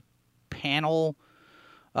kind of a panel,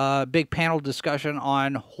 big panel discussion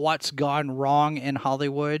on what's gone wrong in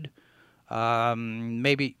Hollywood.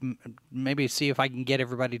 Maybe see if I can get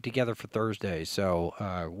everybody together for Thursday. So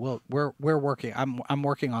we're working. I'm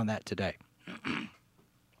working on that today.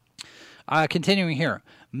 Continuing here,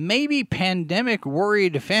 maybe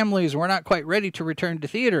pandemic-worried families were not quite ready to return to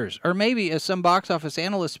theaters. Or maybe, as some box office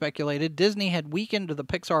analysts speculated, Disney had weakened the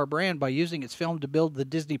Pixar brand by using its film to build the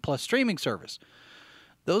Disney Plus streaming service.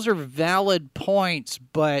 Those are valid points,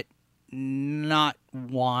 but not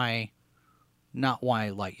why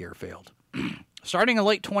Lightyear failed. Starting in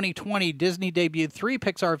late 2020, Disney debuted 3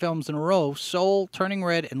 Pixar films in a row, Soul, Turning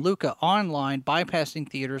Red, and Luca, online, bypassing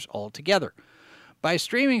theaters altogether. By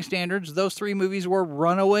streaming standards, those three movies were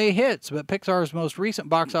runaway hits, but Pixar's most recent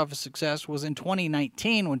box office success was in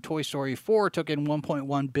 2019 when Toy Story 4 took in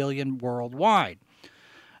 $1.1 billion worldwide.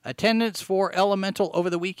 Attendance for Elemental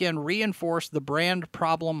over the weekend reinforced the brand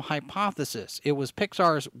problem hypothesis. It was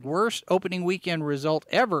Pixar's worst opening weekend result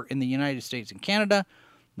ever in the United States and Canada.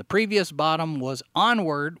 The previous bottom was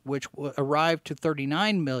Onward, which arrived to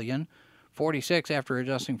 $39 million. 46 after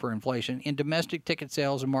adjusting for inflation, in domestic ticket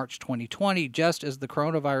sales in March 2020, just as the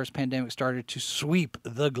coronavirus pandemic started to sweep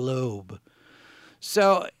the globe.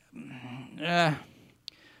 So now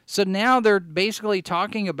they're basically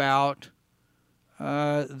talking about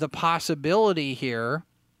the possibility here,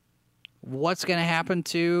 what's going to happen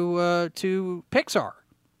to Pixar.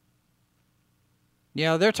 You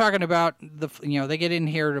know, they're talking about they get in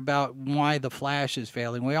here about why The Flash is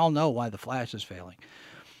failing. We all know why The Flash is failing.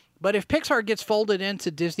 But if Pixar gets folded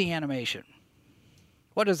into Disney Animation,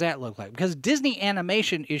 what does that look like? Because Disney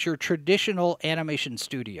Animation is your traditional animation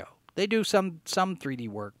studio. They do some 3D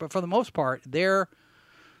work, but for the most part, they're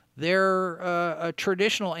a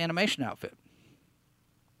traditional animation outfit.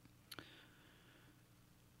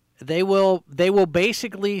 They will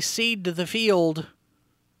basically cede to the field,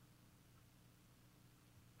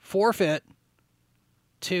 forfeit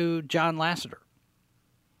to John Lasseter.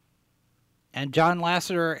 And John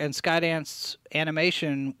Lasseter and Skydance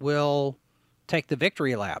Animation will take the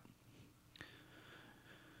victory lap.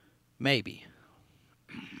 Maybe.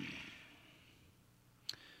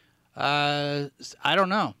 I don't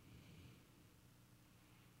know.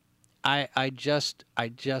 I just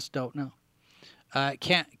don't know.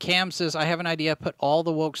 Cam says, I have an idea. Put all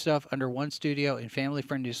the woke stuff under one studio and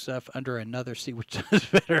family-friendly stuff under another. See which does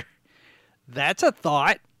better. That's a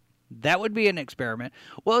thought. That would be an experiment.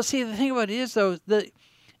 Well, see, the thing about it is, though,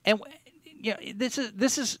 this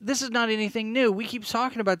is not anything new. We keep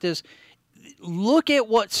talking about this. Look at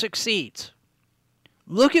what succeeds.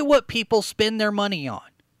 Look at what people spend their money on,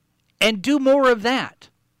 and do more of that.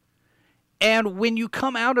 And when you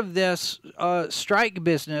come out of this strike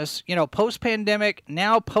business, post-pandemic,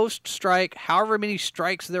 now post-strike, however many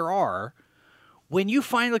strikes there are, when you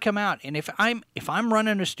finally come out, and if I'm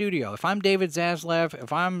running a studio, if I'm David Zaslav,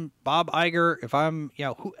 if I'm Bob Iger, if I'm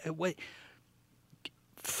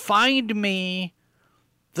find me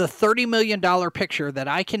the $30 million picture that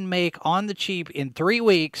I can make on the cheap in 3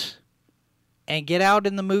 weeks, and get out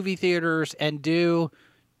in the movie theaters and do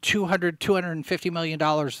 $250 million.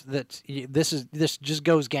 This just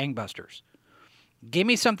goes gangbusters. Give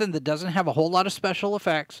me something that doesn't have a whole lot of special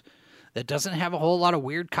effects, that doesn't have a whole lot of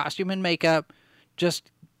weird costume and makeup.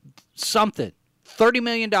 Just something. $30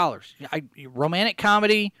 million. Romantic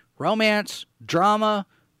comedy, romance, drama,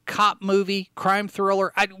 cop movie, crime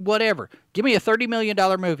thriller, whatever. Give me a $30 million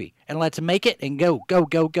movie, and let's make it and go.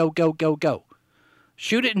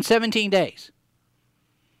 Shoot it in 17 days.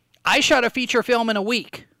 I shot a feature film in a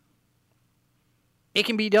week. It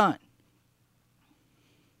can be done.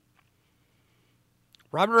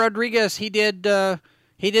 Robert Rodriguez, he did the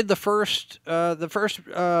first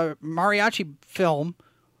mariachi film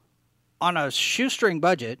on a shoestring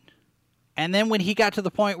budget, and then when he got to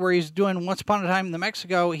the point where he's doing Once Upon a Time in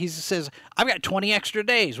Mexico, he says, "I've got 20 extra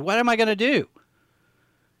days. What am I going to do?"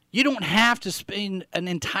 You don't have to spend an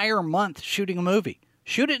entire month shooting a movie.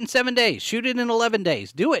 Shoot it in 7 days. Shoot it in 11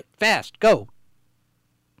 days. Do it fast. Go.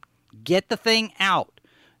 Get the thing out.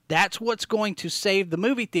 That's what's going to save the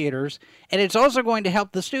movie theaters, and it's also going to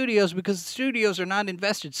help the studios because the studios are not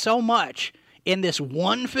invested so much in this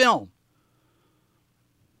one film.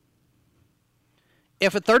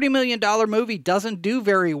 If a $30 million movie doesn't do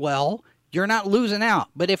very well, you're not losing out.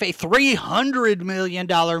 But if a $300 million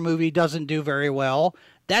movie doesn't do very well,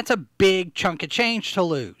 that's a big chunk of change to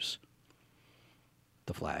lose.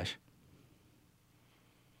 The Flash.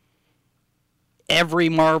 Every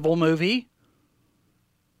Marvel movie.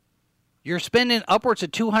 You're spending upwards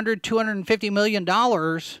of $250 million.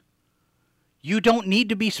 You don't need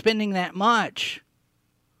to be spending that much.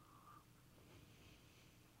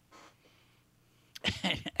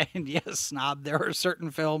 And yes, Snob, there are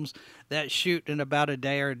certain films that shoot in about a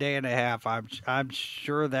day or a day and a half. I'm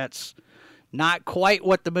sure that's not quite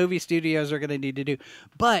what the movie studios are going to need to do.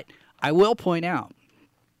 But I will point out,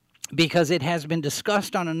 because it has been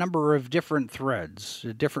discussed on a number of different threads,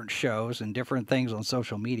 different shows, and different things on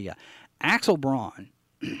social media, Axel Braun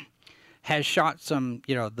has shot some,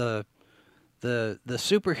 the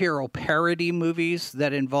superhero parody movies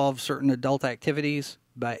that involve certain adult activities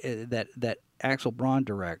that Axel Braun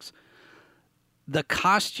directs. The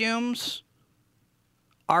costumes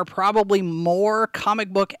are probably more comic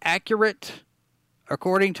book accurate,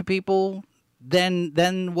 according to people,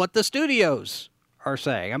 than what the studios are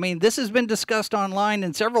saying. I mean, this has been discussed online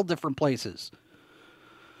in several different places.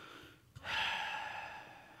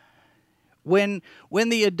 When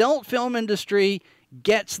the adult film industry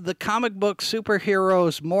gets the comic book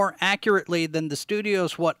superheroes more accurately than the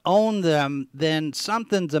studios what own them, then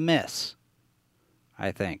something's amiss,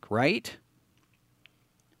 I think, right?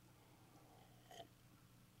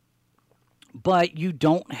 But you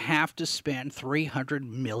don't have to spend $300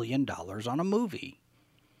 million on a movie.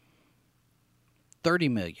 30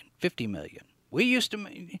 million, 50 million. We used to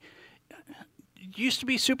be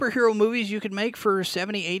superhero movies you could make for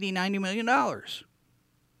 70, 80, 90 million dollars.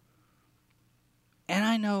 And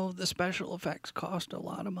I know the special effects cost a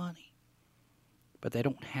lot of money, but they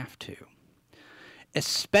don't have to.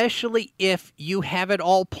 Especially if you have it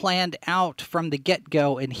all planned out from the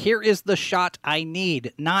get-go, and here is the shot I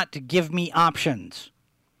need, not to give me options.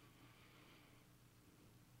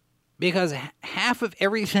 Because half of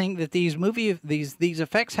everything that these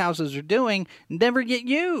effects houses are doing never get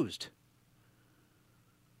used.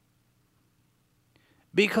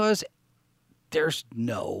 Because there's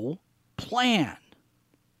no plan.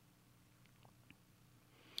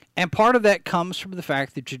 And part of that comes from the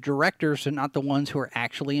fact that your directors are not the ones who are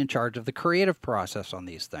actually in charge of the creative process on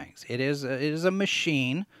these things. It is a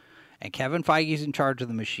machine, and Kevin Feige's in charge of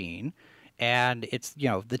the machine. And it's,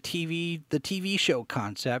 the TV show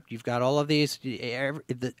concept. You've got all of these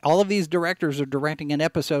directors are directing an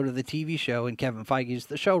episode of the TV show, and Kevin Feige's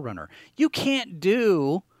the showrunner. You can't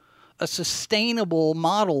do a sustainable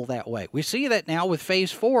model that way. We see that now with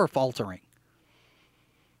Phase 4 faltering.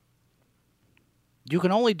 You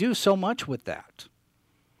can only do so much with that.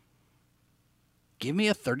 Give me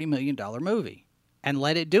a $30 million movie and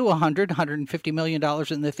let it do $150 million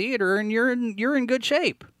in the theater, and you're in good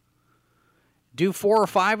shape. Do 4 or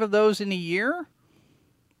 5 of those in a year?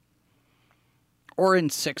 Or in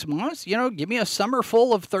 6 months? Give me a summer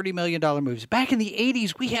full of $30 million movies. Back in the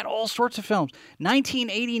 80s, we had all sorts of films.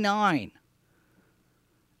 1989.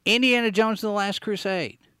 Indiana Jones and the Last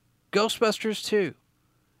Crusade. Ghostbusters 2.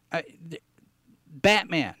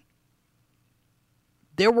 Batman.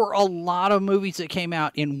 There were a lot of movies that came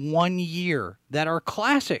out in 1 year that are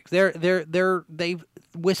classics. They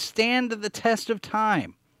withstand the test of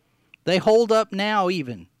time. They hold up now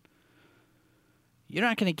even. You're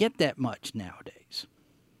not going to get that much nowadays.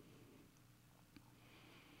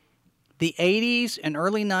 The 80s and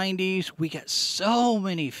early 90s, we got so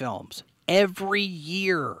many films every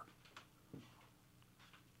year.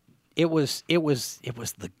 It was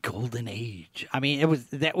the golden age. I mean,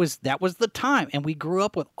 that was the time, and we grew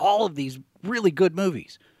up with all of these really good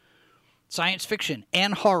movies. Science fiction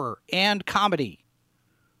and horror and comedy.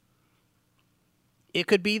 It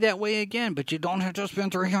could be that way again, but you don't have to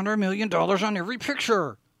spend $300 million on every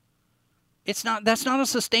picture. That's not a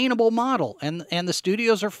sustainable model, and the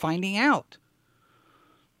studios are finding out.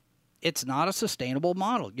 It's not a sustainable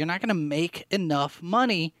model. You're not going to make enough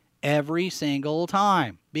money every single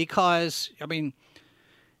time because,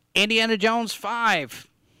 Indiana Jones 5.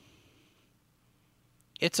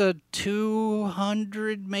 It's a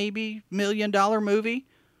 $200 million movie.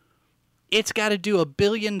 It's got to do $1.7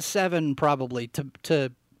 billion probably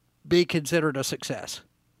to be considered a success.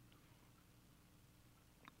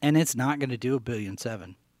 And it's not going to do $1.7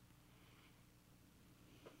 billion.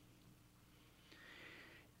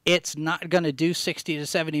 It's not going to do 60 to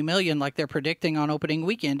 70 million like they're predicting on opening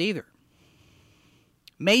weekend either.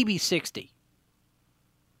 Maybe 60.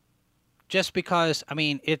 Just because,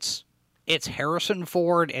 it's Harrison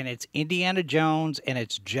Ford and it's Indiana Jones and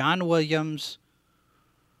it's John Williams.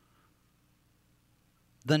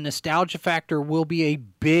 The nostalgia factor will be a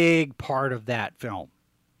big part of that film.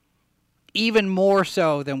 Even more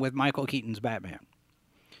so than with Michael Keaton's Batman.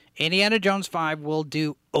 Indiana Jones 5 will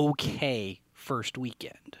do okay first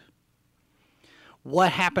weekend.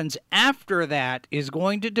 What happens after that is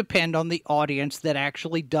going to depend on the audience that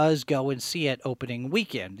actually does go and see it opening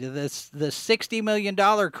weekend. The $60 million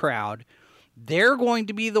crowd, they're going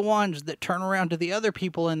to be the ones that turn around to the other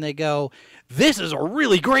people and they go, "This is a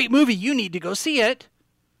really great movie. You need to go see it."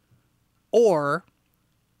 Or,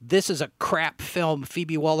 "This is a crap film.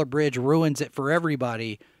 Phoebe Waller-Bridge ruins it for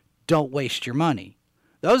everybody. Don't waste your money."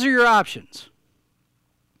 Those are your options.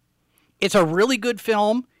 It's a really good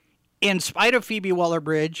film in spite of Phoebe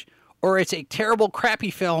Waller-Bridge, or it's a terrible,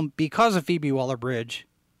 crappy film because of Phoebe Waller-Bridge.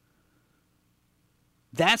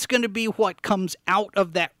 That's going to be what comes out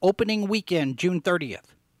of that opening weekend, June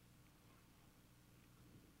 30th.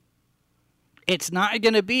 It's not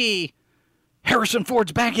going to be Harrison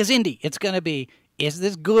Ford's back as Indy. It's going to be, is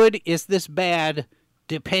this good? Is this bad?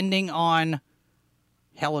 Depending on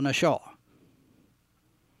Helena Shaw.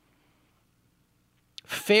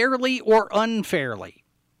 fairly or unfairly.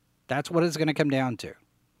 That's what it's going to come down to.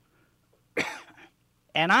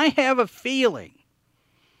 And I have a feeling,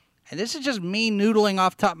 and this is just me noodling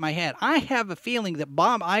off the top of my head, I have a feeling that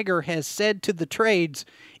Bob Iger has said to the trades,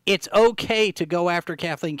 it's okay to go after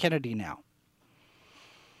Kathleen Kennedy now.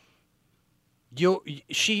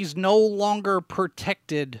 She's no longer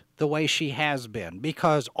protected the way she has been,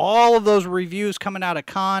 because all of those reviews coming out of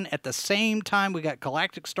Cannes at the same time, we got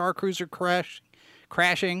Galactic Star Cruiser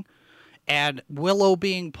crashing and Willow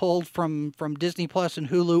being pulled from Disney Plus and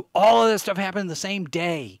Hulu. All of this stuff happened the same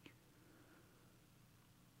day.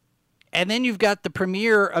 And then you've got the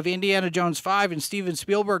premiere of Indiana Jones 5, and Steven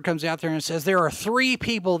Spielberg comes out there and says there are 3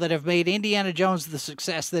 people that have made Indiana Jones the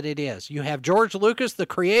success that it is. You have George Lucas, the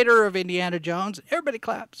creator of Indiana Jones. Everybody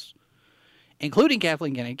claps, including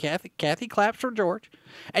Kathleen Kennedy. Kathy claps for George.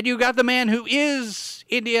 And you got the man who is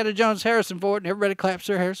Indiana Jones, Harrison Ford, and everybody claps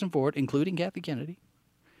for Harrison Ford, including Kathy Kennedy.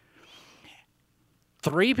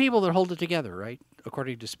 3 people that hold it together, right,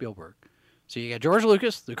 according to Spielberg. So you got George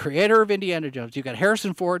Lucas, the creator of Indiana Jones. You got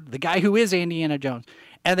Harrison Ford, the guy who is Indiana Jones.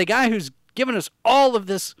 And the guy who's given us all of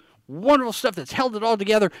this wonderful stuff that's held it all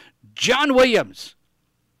together, John Williams.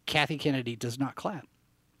 Kathy Kennedy does not clap.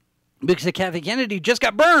 Because Kathy Kennedy just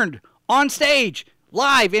got burned on stage,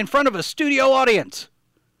 live in front of a studio audience.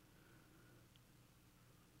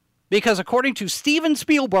 Because according to Steven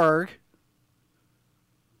Spielberg,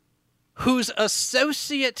 whose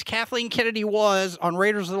associate Kathleen Kennedy was on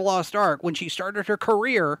Raiders of the Lost Ark when she started her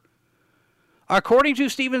career, according to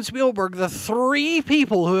Steven Spielberg, the 3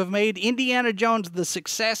 people who have made Indiana Jones the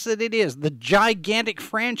success that it is, the gigantic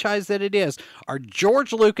franchise that it is, are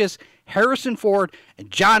George Lucas, Harrison Ford,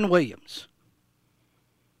 and John Williams.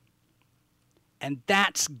 And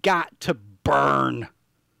that's got to burn.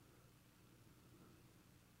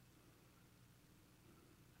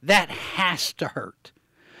 That has to hurt.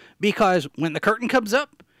 Because when the curtain comes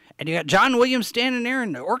up, and you got John Williams standing there,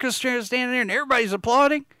 and the orchestra is standing there, and everybody's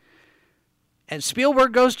applauding, and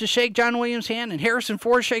Spielberg goes to shake John Williams' hand, and Harrison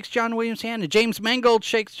Ford shakes John Williams' hand, and James Mangold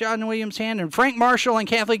shakes John Williams' hand, and Frank Marshall and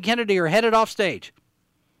Kathleen Kennedy are headed off stage.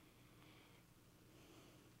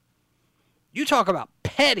 You talk about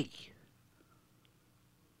petty.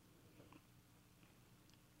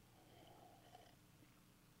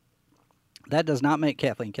 That does not make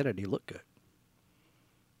Kathleen Kennedy look good.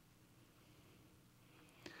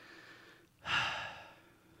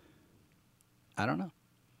 I don't know.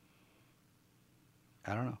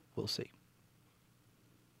 We'll see.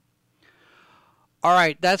 All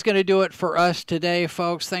right, that's going to do it for us today,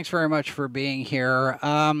 folks. Thanks very much for being here.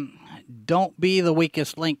 Don't be the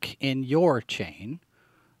weakest link in your chain.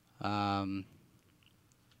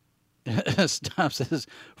 Stuff says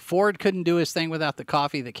Ford couldn't do his thing without the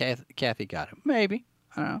coffee that Kathy got him. Maybe.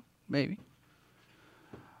 I don't know. Maybe.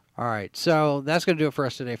 All right, so that's going to do it for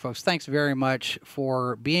us today, folks. Thanks very much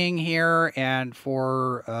for being here and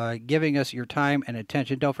for giving us your time and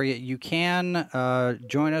attention. Don't forget, you can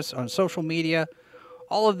join us on social media,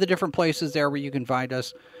 all of the different places there where you can find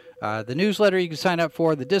us. The newsletter you can sign up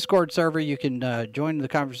for, the Discord server, you can join the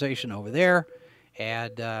conversation over there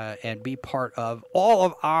and be part of all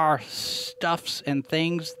of our stuffs and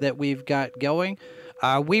things that we've got going.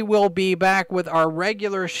 We will be back with our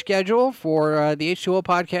regular schedule for the H2O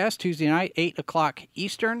podcast Tuesday night, 8 o'clock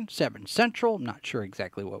Eastern, 7 Central. I'm not sure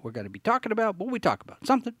exactly what we're going to be talking about, but we talk about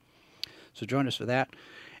something. So join us for that.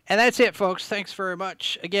 And that's it, folks. Thanks very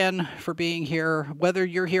much again for being here. Whether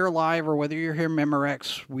you're here live or whether you're here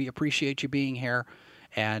Memorex, we appreciate you being here.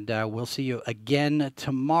 And we'll see you again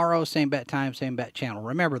tomorrow. Same bat time, same bat channel.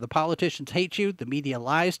 Remember, the politicians hate you. The media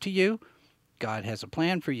lies to you. God has a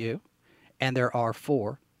plan for you. And there are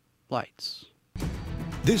 4 lights.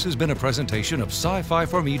 This has been a presentation of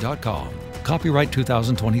sci-fi4me.com. Copyright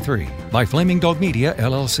 2023 by Flaming Dog Media,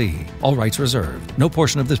 LLC. All rights reserved. No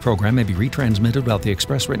portion of this program may be retransmitted without the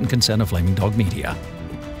express written consent of Flaming Dog Media.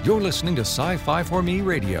 You're listening to Sci-Fi 4Me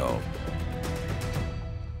Radio.